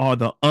 goats are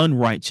the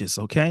unrighteous.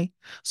 Okay.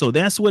 So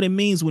that's what it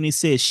means when it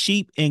says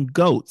sheep and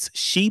goats.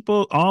 Sheep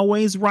are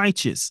always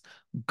righteous,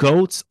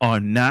 goats are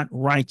not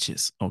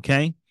righteous.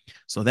 Okay.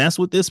 So that's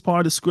what this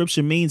part of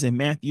scripture means in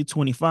Matthew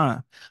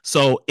 25.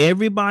 So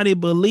everybody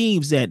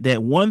believes that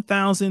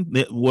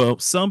 1,000, well,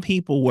 some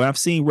people where I've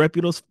seen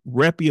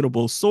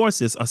reputable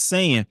sources are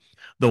saying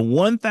the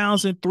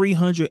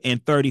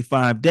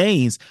 1,335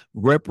 days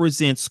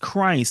represents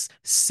Christ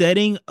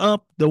setting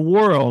up the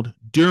world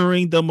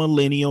during the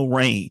millennial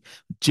reign,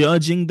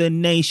 judging the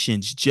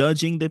nations,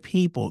 judging the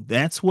people.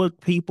 That's what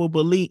people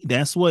believe.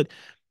 That's what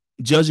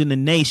judging the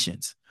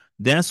nations.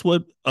 That's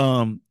what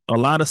a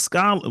lot of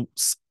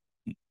scholars,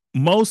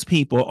 most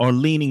people are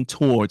leaning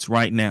towards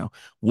right now.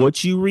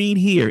 What you read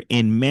here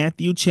in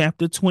Matthew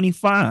chapter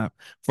 25,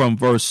 from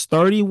verse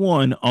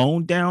 31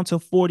 on down to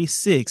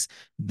 46,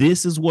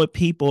 this is what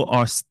people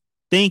are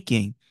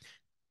thinking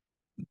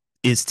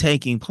is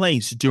taking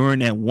place during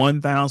that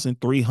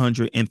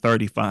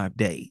 1,335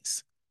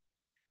 days.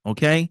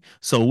 Okay,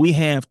 so we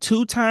have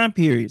two time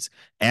periods.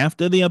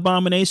 After the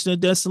abomination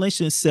of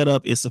desolation is set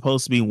up, it's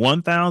supposed to be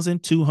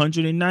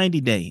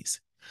 1,290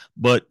 days.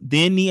 But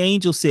then the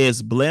angel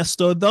says,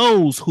 blessed are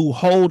those who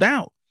hold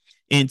out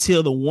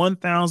until the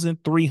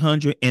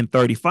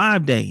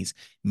 1,335 days,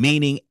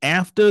 meaning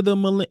after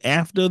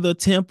the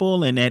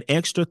temple and that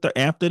extra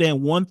after that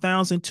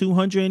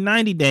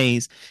 1,290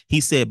 days,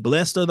 he said,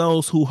 blessed are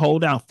those who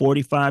hold out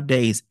 45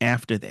 days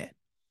after that.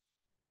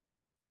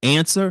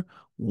 Answer: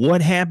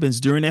 what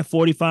happens during that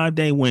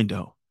 45-day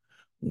window?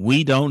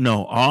 We don't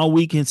know. All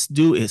we can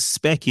do is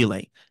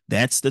speculate.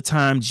 That's the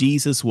time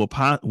Jesus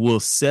will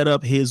set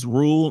up his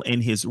rule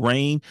and his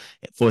reign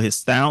for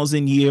his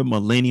 1,000-year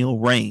millennial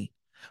reign.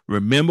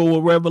 Remember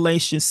what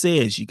Revelation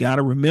says. You got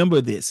to remember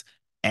this.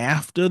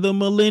 After the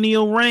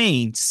millennial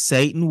reign,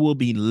 Satan will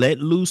be let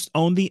loose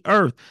on the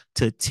earth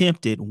to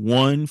tempt it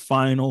one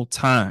final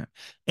time.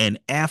 And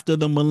after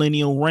the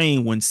millennial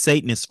reign, when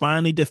Satan is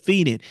finally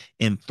defeated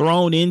and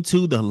thrown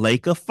into the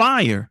lake of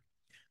fire,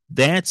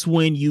 that's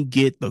when you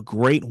get the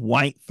great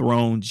white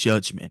throne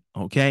judgment.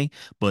 Okay.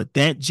 But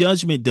that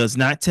judgment does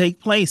not take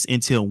place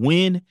until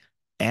when?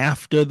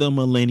 After the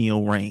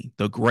millennial reign,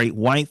 the great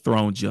white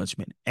throne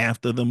judgment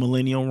after the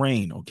millennial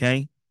reign.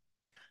 Okay.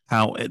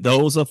 How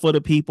those are for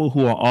the people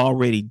who are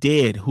already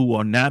dead, who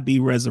will not be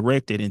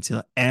resurrected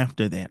until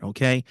after that.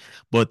 Okay.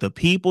 But the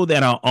people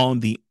that are on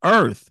the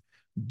earth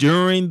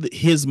during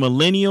his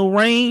millennial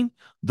reign,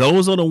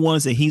 those are the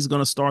ones that he's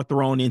going to start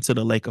throwing into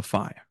the lake of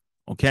fire.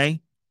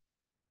 Okay.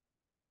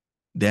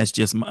 That's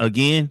just,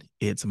 again,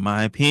 it's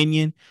my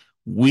opinion.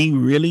 We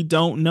really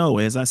don't know.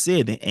 As I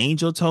said, the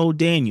angel told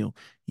Daniel,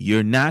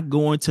 you're not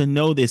going to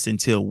know this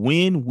until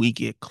when we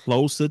get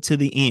closer to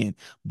the end.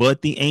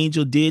 But the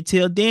angel did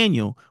tell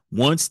Daniel,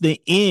 once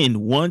the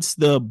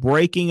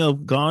breaking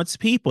of God's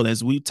people,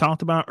 as we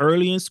talked about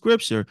earlier in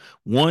scripture,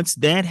 once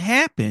that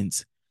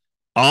happens,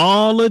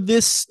 all of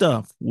this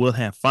stuff will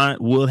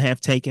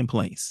have taken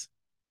place.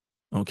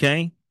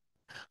 Okay?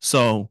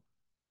 So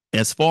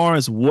as far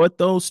as what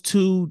those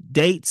two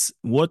dates,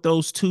 what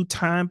those two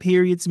time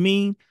periods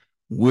mean,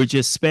 we're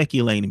just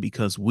speculating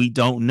because we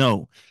don't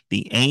know.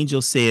 The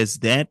angel says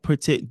that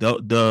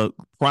the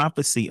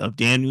prophecy of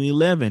Daniel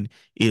 11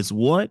 is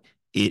what?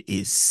 It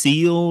is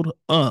sealed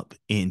up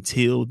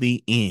until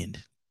the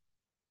end.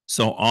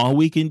 So all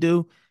we can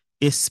do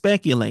is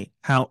speculate.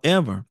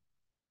 However,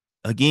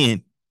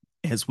 again,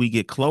 as we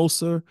get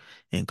closer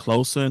and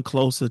closer and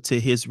closer to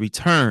his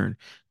return,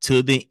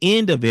 to the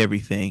end of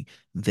everything,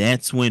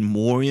 that's when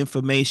more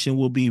information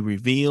will be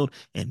revealed,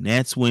 and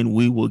that's when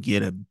we will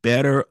get a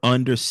better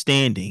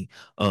understanding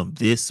of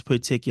this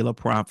particular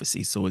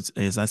prophecy. So it's,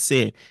 as I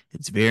said,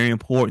 it's very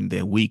important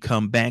that we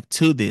come back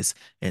to this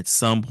at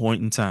some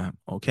point in time.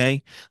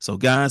 Okay. So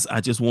guys,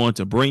 I just wanted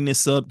to bring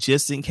this up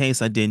just in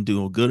case I didn't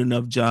do a good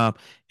enough job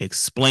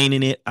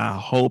explaining it. I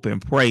hope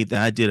and pray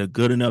that I did a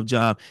good enough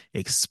job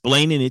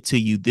explaining it to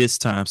you this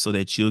time so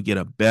that you'll get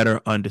a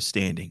better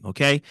understanding.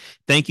 Okay.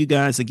 Thank you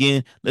guys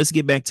again. Let's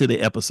get back to the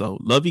episode.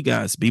 Love you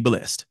guys. Be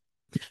blessed.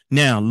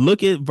 Now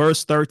look at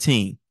verse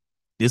 13.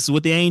 This is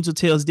what the angel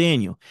tells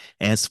Daniel.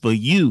 As for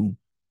you,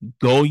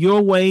 go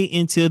your way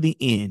until the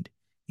end.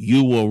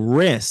 You will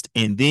rest,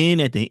 and then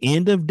at the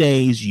end of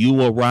days, you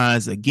will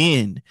rise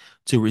again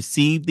to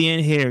receive the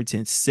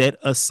inheritance set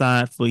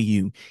aside for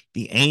you.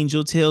 The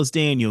angel tells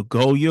Daniel,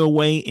 go your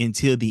way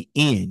until the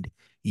end.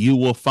 You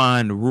will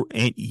find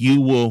and you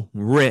will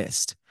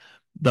rest.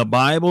 The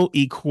Bible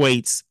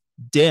equates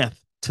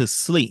death to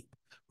sleep.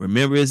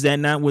 Remember, is that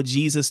not what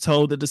Jesus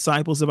told the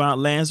disciples about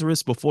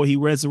Lazarus before he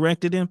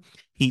resurrected him?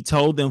 He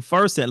told them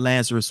first that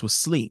Lazarus was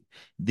asleep.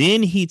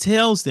 Then he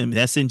tells them,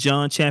 that's in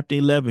John chapter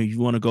 11, if you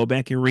want to go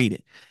back and read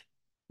it.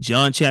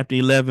 John chapter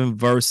 11,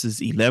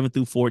 verses 11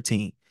 through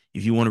 14.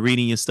 If you want to read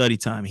in your study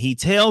time, he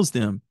tells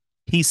them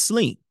he's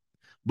asleep.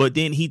 But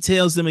then he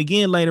tells them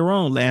again later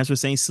on,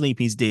 Lazarus ain't asleep,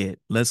 he's dead.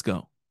 Let's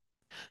go.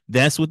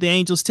 That's what the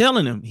angel's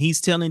telling him.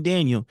 He's telling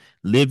Daniel,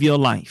 live your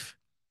life.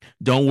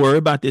 Don't worry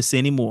about this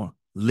anymore.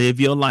 Live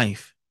your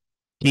life.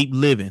 Keep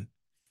living.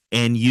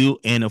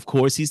 And of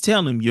course, he's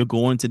telling him you're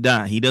going to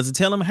die. He doesn't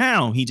tell him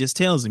how. He just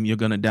tells him you're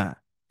going to die.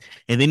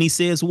 And then he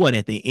says, what?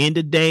 At the end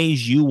of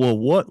days, you will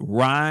what?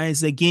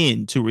 Rise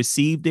again to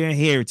receive their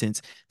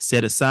inheritance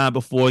set aside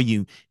before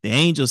you. The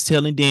angel's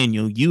telling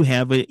Daniel, you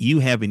have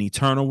an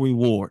eternal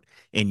reward,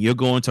 and you're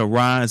going to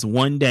rise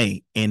one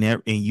day,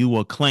 and you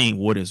will claim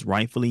what is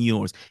rightfully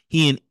yours.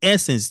 He, in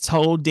essence,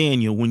 told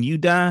Daniel, when you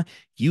die,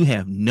 you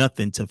have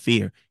nothing to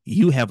fear.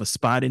 You have a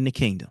spot in the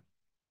kingdom.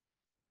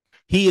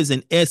 He is,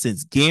 in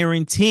essence,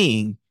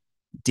 guaranteeing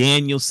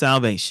Daniel's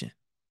salvation.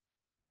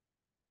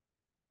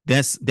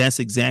 That's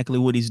exactly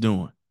what he's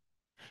doing.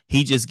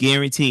 He just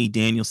guaranteed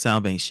Daniel's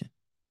salvation.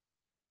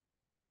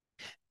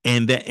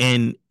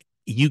 And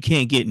you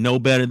can't get no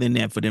better than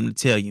that for them to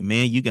tell you,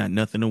 man, you got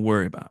nothing to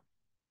worry about.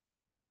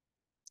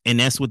 And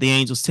that's what the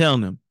angel's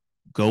telling him.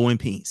 Go in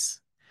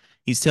peace.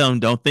 He's telling him,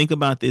 don't think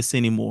about this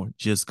anymore.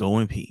 Just go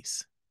in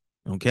peace.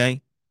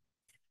 Okay?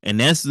 And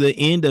that's the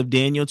end of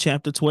Daniel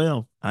chapter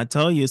 12. I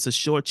tell you, it's a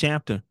short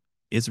chapter.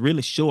 It's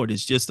really short.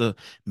 It's just a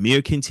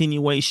mere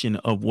continuation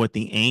of what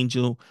the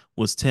angel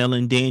was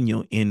telling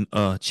Daniel in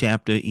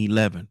chapter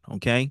 11.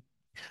 Okay.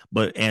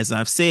 But as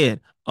I've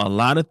said, a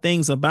lot of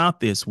things about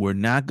this we're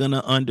not going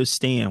to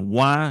understand.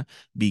 Why?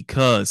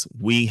 Because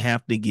we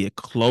have to get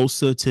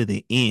closer to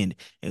the end.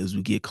 As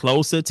we get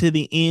closer to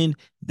the end,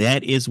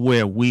 that is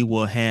where we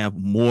will have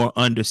more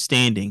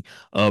understanding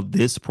of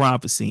this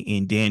prophecy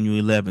in Daniel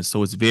 11.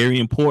 So it's very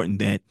important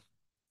that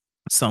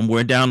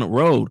somewhere down the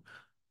road,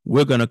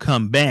 we're going to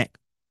come back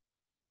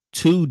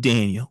to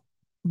Daniel,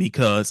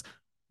 because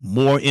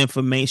more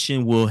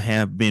information will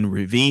have been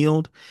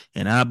revealed.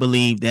 And I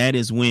believe that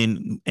is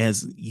when,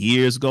 as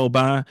years go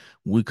by,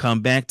 we come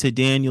back to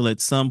Daniel at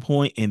some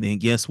point, and then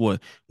guess what?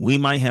 We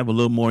might have a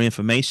little more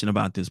information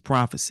about this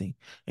prophecy,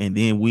 and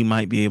then we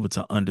might be able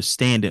to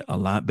understand it a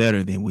lot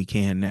better than we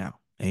can now.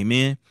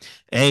 Amen.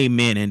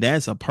 Amen. And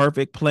that's a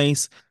perfect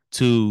place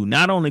to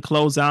not only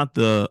close out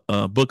the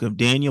book of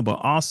Daniel, but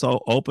also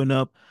open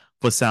up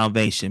for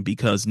salvation,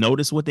 because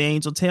notice what the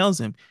angel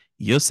tells him.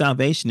 Your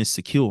salvation is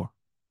secure.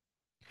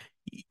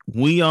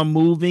 We are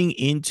moving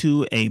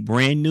into a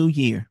brand new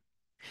year.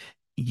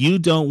 You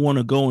don't want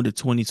to go into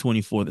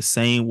 2024 the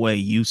same way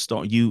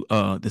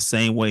the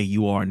same way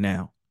you are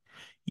now.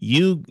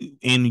 You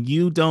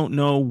don't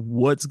know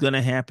what's going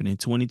to happen in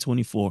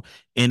 2024.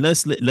 And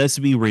let's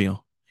be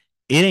real.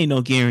 It ain't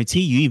no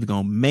guarantee you even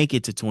going to make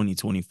it to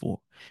 2024,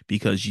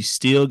 because you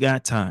still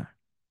got time.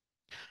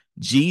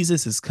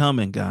 Jesus is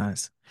coming,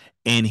 guys.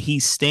 And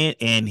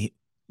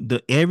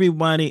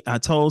I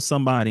told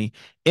somebody,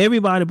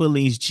 everybody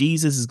believes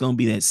Jesus is going to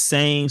be that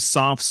same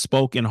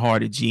soft-spoken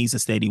hearted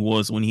Jesus that he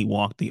was when he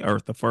walked the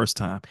earth the first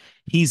time.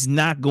 He's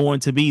not going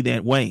to be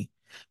that way.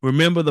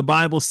 Remember, the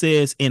Bible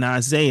says in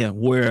Isaiah,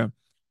 where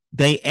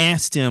they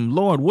asked him,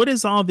 Lord, what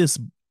is all this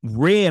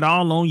red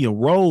all on your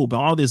robe?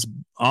 All this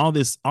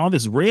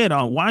red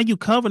on, why are you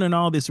covering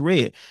all this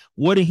red?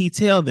 What did he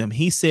tell them?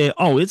 He said,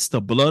 oh, it's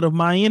the blood of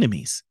my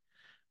enemies.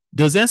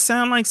 Does that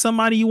sound like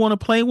somebody you want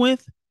to play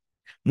with?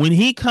 When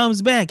he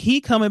comes back,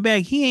 he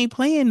ain't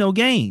playing no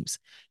games.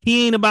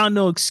 He ain't about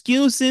no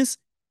excuses.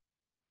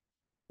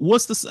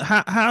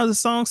 How does the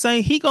song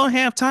say? He gonna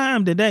have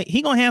time today.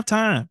 He gonna have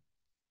time.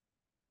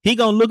 He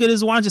gonna look at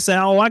his watch and say,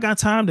 oh, I got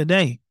time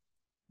today.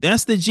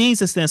 That's the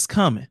Jesus that's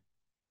coming.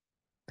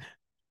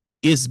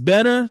 It's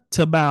better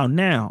to bow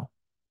now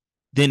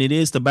than it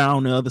is to bow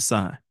on the other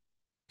side.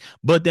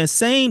 But that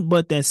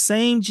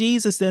same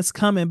Jesus that's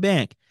coming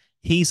back,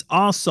 he's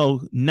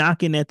also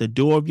knocking at the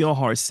door of your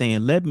heart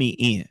saying, let me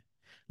in.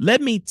 Let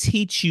me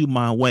teach you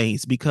my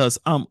ways, because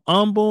I'm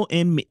humble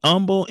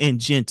and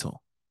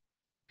gentle.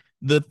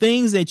 The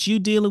things that you're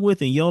dealing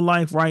with in your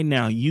life right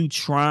now, you're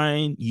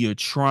trying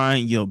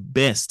your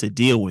best to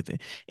deal with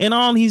it. And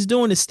all he's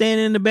doing is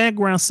standing in the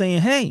background saying,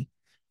 hey,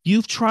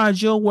 you've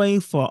tried your way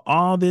for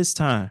all this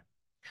time.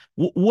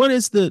 What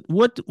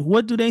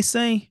do they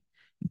say?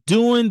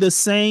 Doing the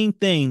same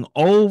thing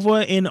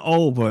over and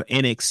over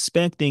and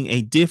expecting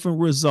a different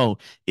result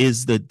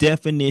is the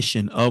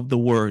definition of the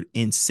word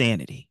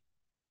insanity.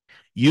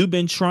 You've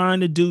been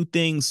trying to do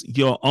things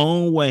your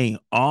own way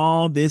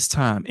all this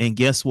time, and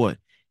guess what?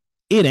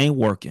 It ain't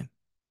working.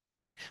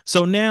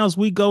 So now as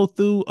we about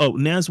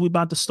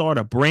to start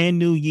a brand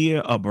new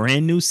year, a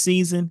brand new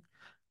season,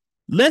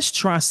 let's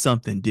try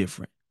something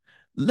different.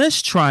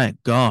 Let's try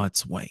it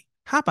God's way.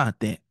 How about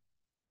that?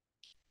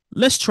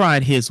 Let's try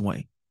it his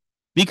way.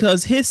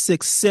 Because his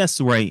success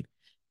rate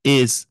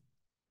is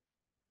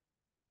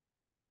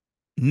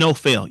no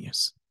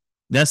failures.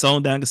 That's all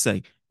I can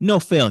say. No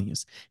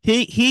failures.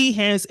 He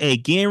has a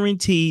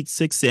guaranteed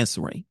success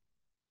rate.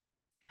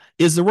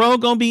 Is the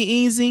road going to be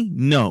easy?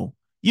 No.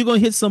 You're going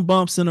to hit some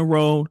bumps in the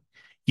road.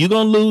 You're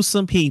going to lose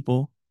some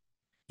people.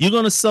 You're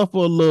going to suffer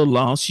a little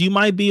loss. You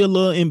might be a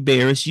little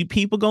embarrassed.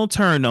 People going to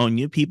turn on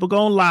you. People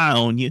going to lie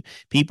on you.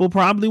 People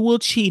probably will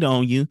cheat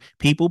on you.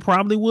 People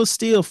probably will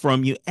steal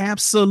from you.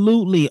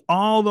 Absolutely.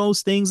 All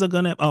those things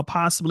are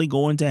possibly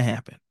going to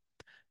happen.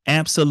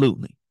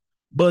 Absolutely.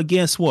 But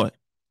guess what?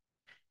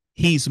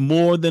 He's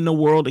more than the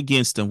world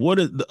against him. What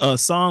does the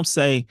Psalm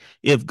say?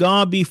 If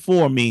God be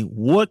for me,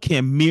 what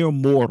can mere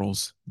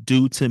mortals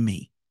do to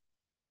me?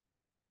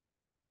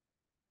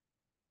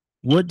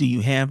 What do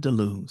you have to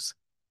lose?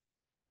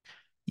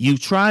 You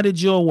tried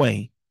it your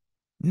way.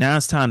 Now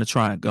it's time to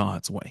try it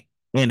God's way.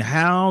 And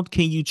how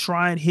can you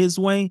try it his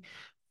way?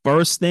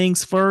 First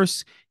things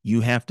first,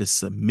 you have to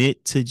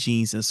submit to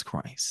Jesus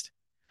Christ.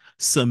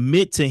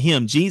 Submit to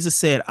him. Jesus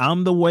said,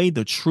 I'm the way,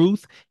 the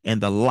truth,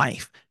 and the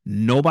life.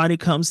 Nobody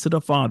comes to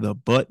the Father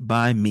but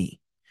by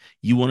me.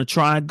 You want to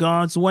try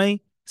God's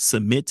way?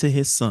 Submit to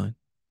his son.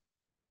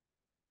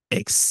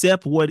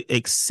 Accept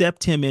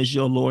him as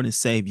your Lord and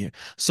Savior,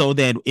 so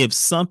that if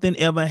something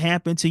ever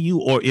happened to you,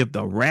 or if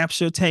the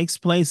rapture takes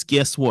place,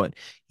 guess what?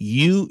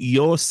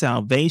 Your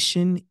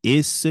salvation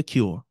is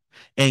secure.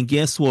 And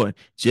guess what?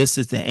 Just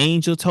as the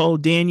angel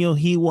told Daniel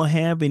he will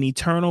have an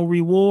eternal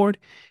reward,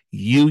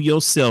 you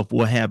yourself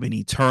will have an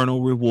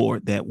eternal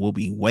reward that will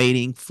be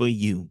waiting for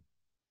you.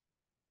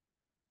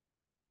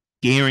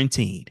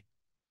 Guaranteed.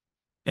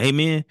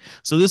 Amen.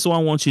 So this is what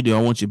I want you to do.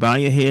 I want you to bow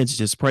your heads,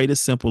 just pray this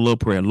simple little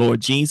prayer.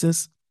 Lord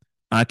Jesus,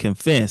 I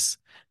confess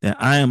that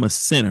I am a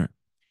sinner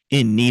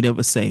in need of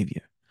a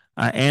Savior.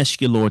 I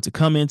ask you, Lord, to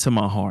come into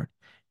my heart,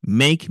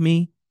 make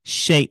me,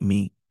 shape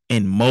me,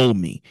 and mold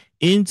me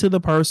into the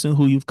person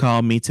who you've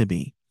called me to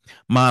be.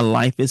 My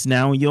life is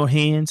now in your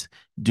hands.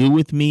 Do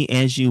with me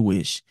as you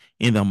wish.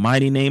 In the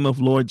mighty name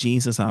of Lord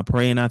Jesus, I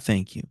pray and I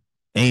thank you.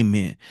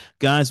 Amen.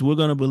 Guys, we're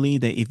going to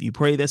believe that if you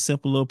pray that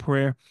simple little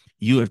prayer,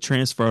 you have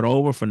transferred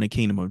over from the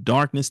kingdom of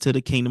darkness to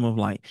the kingdom of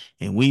light.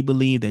 And we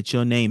believe that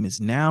your name is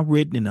now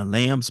written in the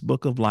Lamb's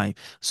book of life.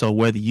 So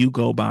whether you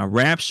go by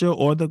rapture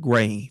or the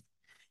grave,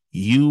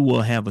 you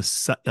will have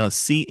a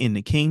seat in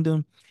the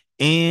kingdom,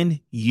 and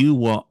you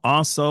will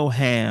also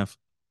have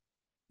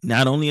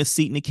not only a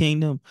seat in the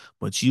kingdom,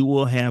 but you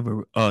will have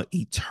a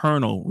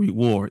eternal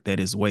reward that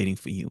is waiting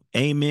for you.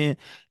 Amen.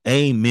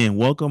 Amen.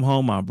 Welcome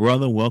home, my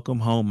brother.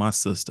 Welcome home, my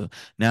sister.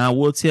 Now, I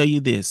will tell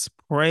you this: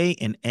 pray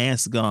and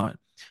ask God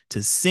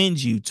to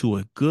send you to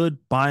a good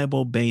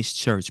Bible-based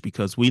church,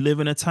 because we live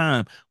in a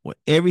time where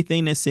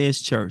everything that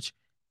says church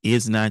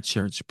is not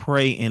church.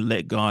 Pray and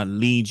let God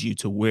lead you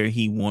to where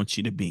he wants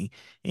you to be,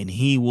 and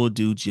he will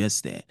do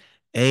just that.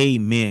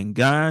 Amen.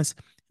 Guys,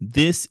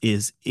 this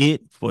is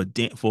it for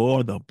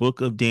the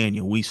book of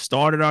Daniel. We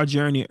started our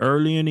journey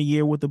earlier in the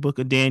year with the book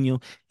of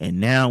Daniel,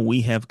 and now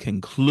we have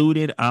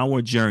concluded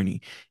our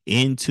journey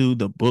into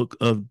the book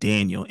of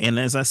Daniel. And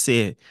as I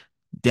said,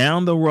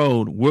 down the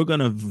road, we're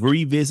going to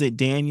revisit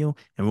Daniel,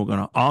 and we're going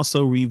to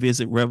also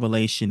revisit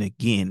Revelation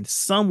again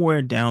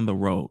somewhere down the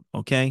road,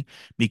 okay?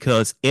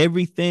 Because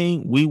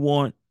everything we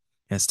want,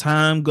 as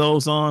time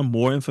goes on,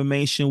 more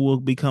information will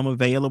become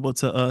available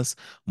to us,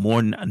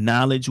 more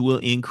knowledge will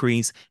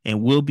increase,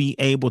 and we'll be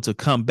able to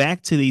come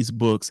back to these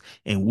books,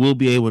 and we'll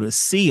be able to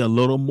see a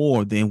little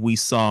more than we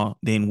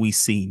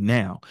see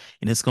now.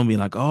 And it's going to be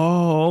like,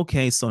 oh,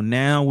 okay, so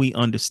now we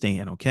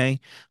understand, okay?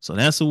 So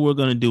that's what we're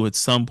going to do at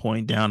some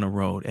point down the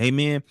road.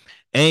 Amen.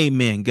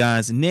 Amen,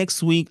 guys.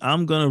 Next week,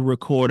 I'm going to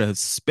record a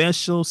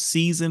special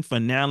season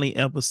finale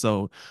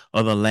episode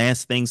of the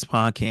Last Things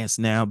podcast.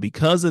 Now,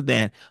 because of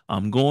that,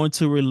 I'm going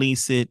to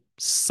release it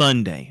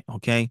Sunday.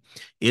 Okay.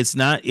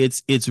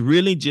 It's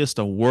really just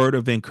a word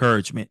of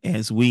encouragement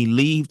as we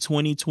leave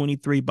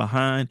 2023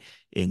 behind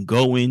and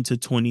go into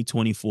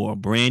 2024, a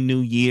brand new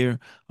year,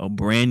 a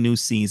brand new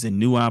season,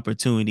 new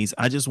opportunities.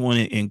 I just want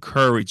to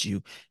encourage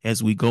you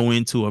as we go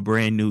into a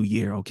brand new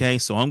year. Okay.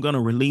 So I'm going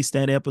to release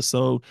that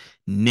episode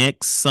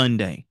next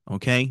Sunday.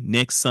 Okay.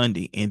 Next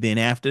Sunday. And then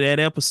after that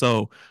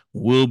episode,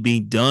 we'll be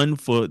done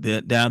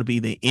that'll be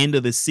the end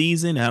of the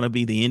season. That'll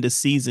be the end of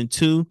season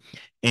 2.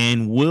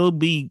 And we'll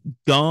be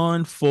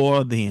gone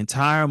for the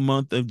entire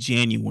month of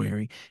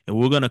January. And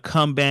we're going to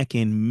come back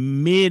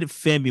in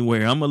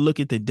mid-February. I'm going to look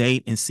at the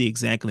date and see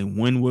exactly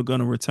when we're going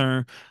to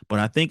return. But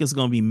I think it's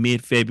going to be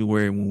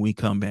mid-February when we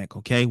come back,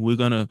 okay? We're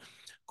going to, of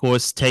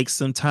course, take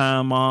some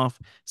time off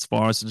as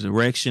far as the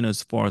direction,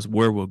 as far as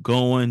where we're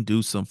going,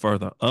 do some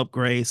further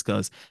upgrades,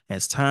 because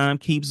as time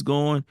keeps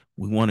going,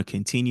 we want to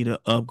continue to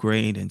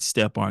upgrade and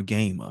step our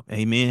game up.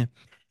 Amen.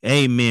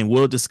 Amen.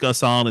 We'll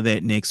discuss all of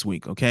that next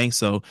week. Okay.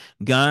 So,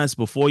 guys,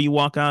 before you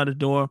walk out the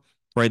door,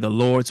 pray the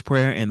Lord's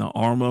Prayer and the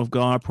armor of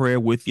God prayer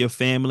with your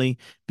family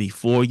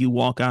before you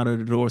walk out of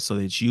the door, so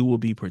that you will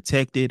be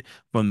protected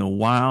from the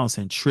wiles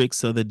and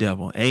tricks of the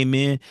devil.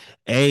 Amen.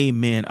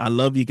 Amen. I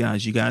love you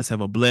guys. You guys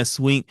have a blessed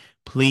week.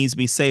 Please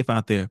be safe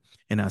out there.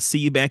 And I'll see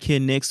you back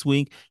here next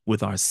week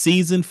with our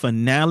season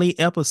finale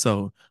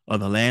episode of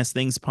the Last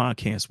Things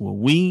podcast, where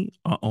we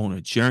are on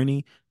a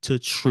journey to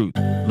truth.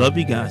 Love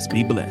you guys.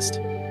 Be blessed.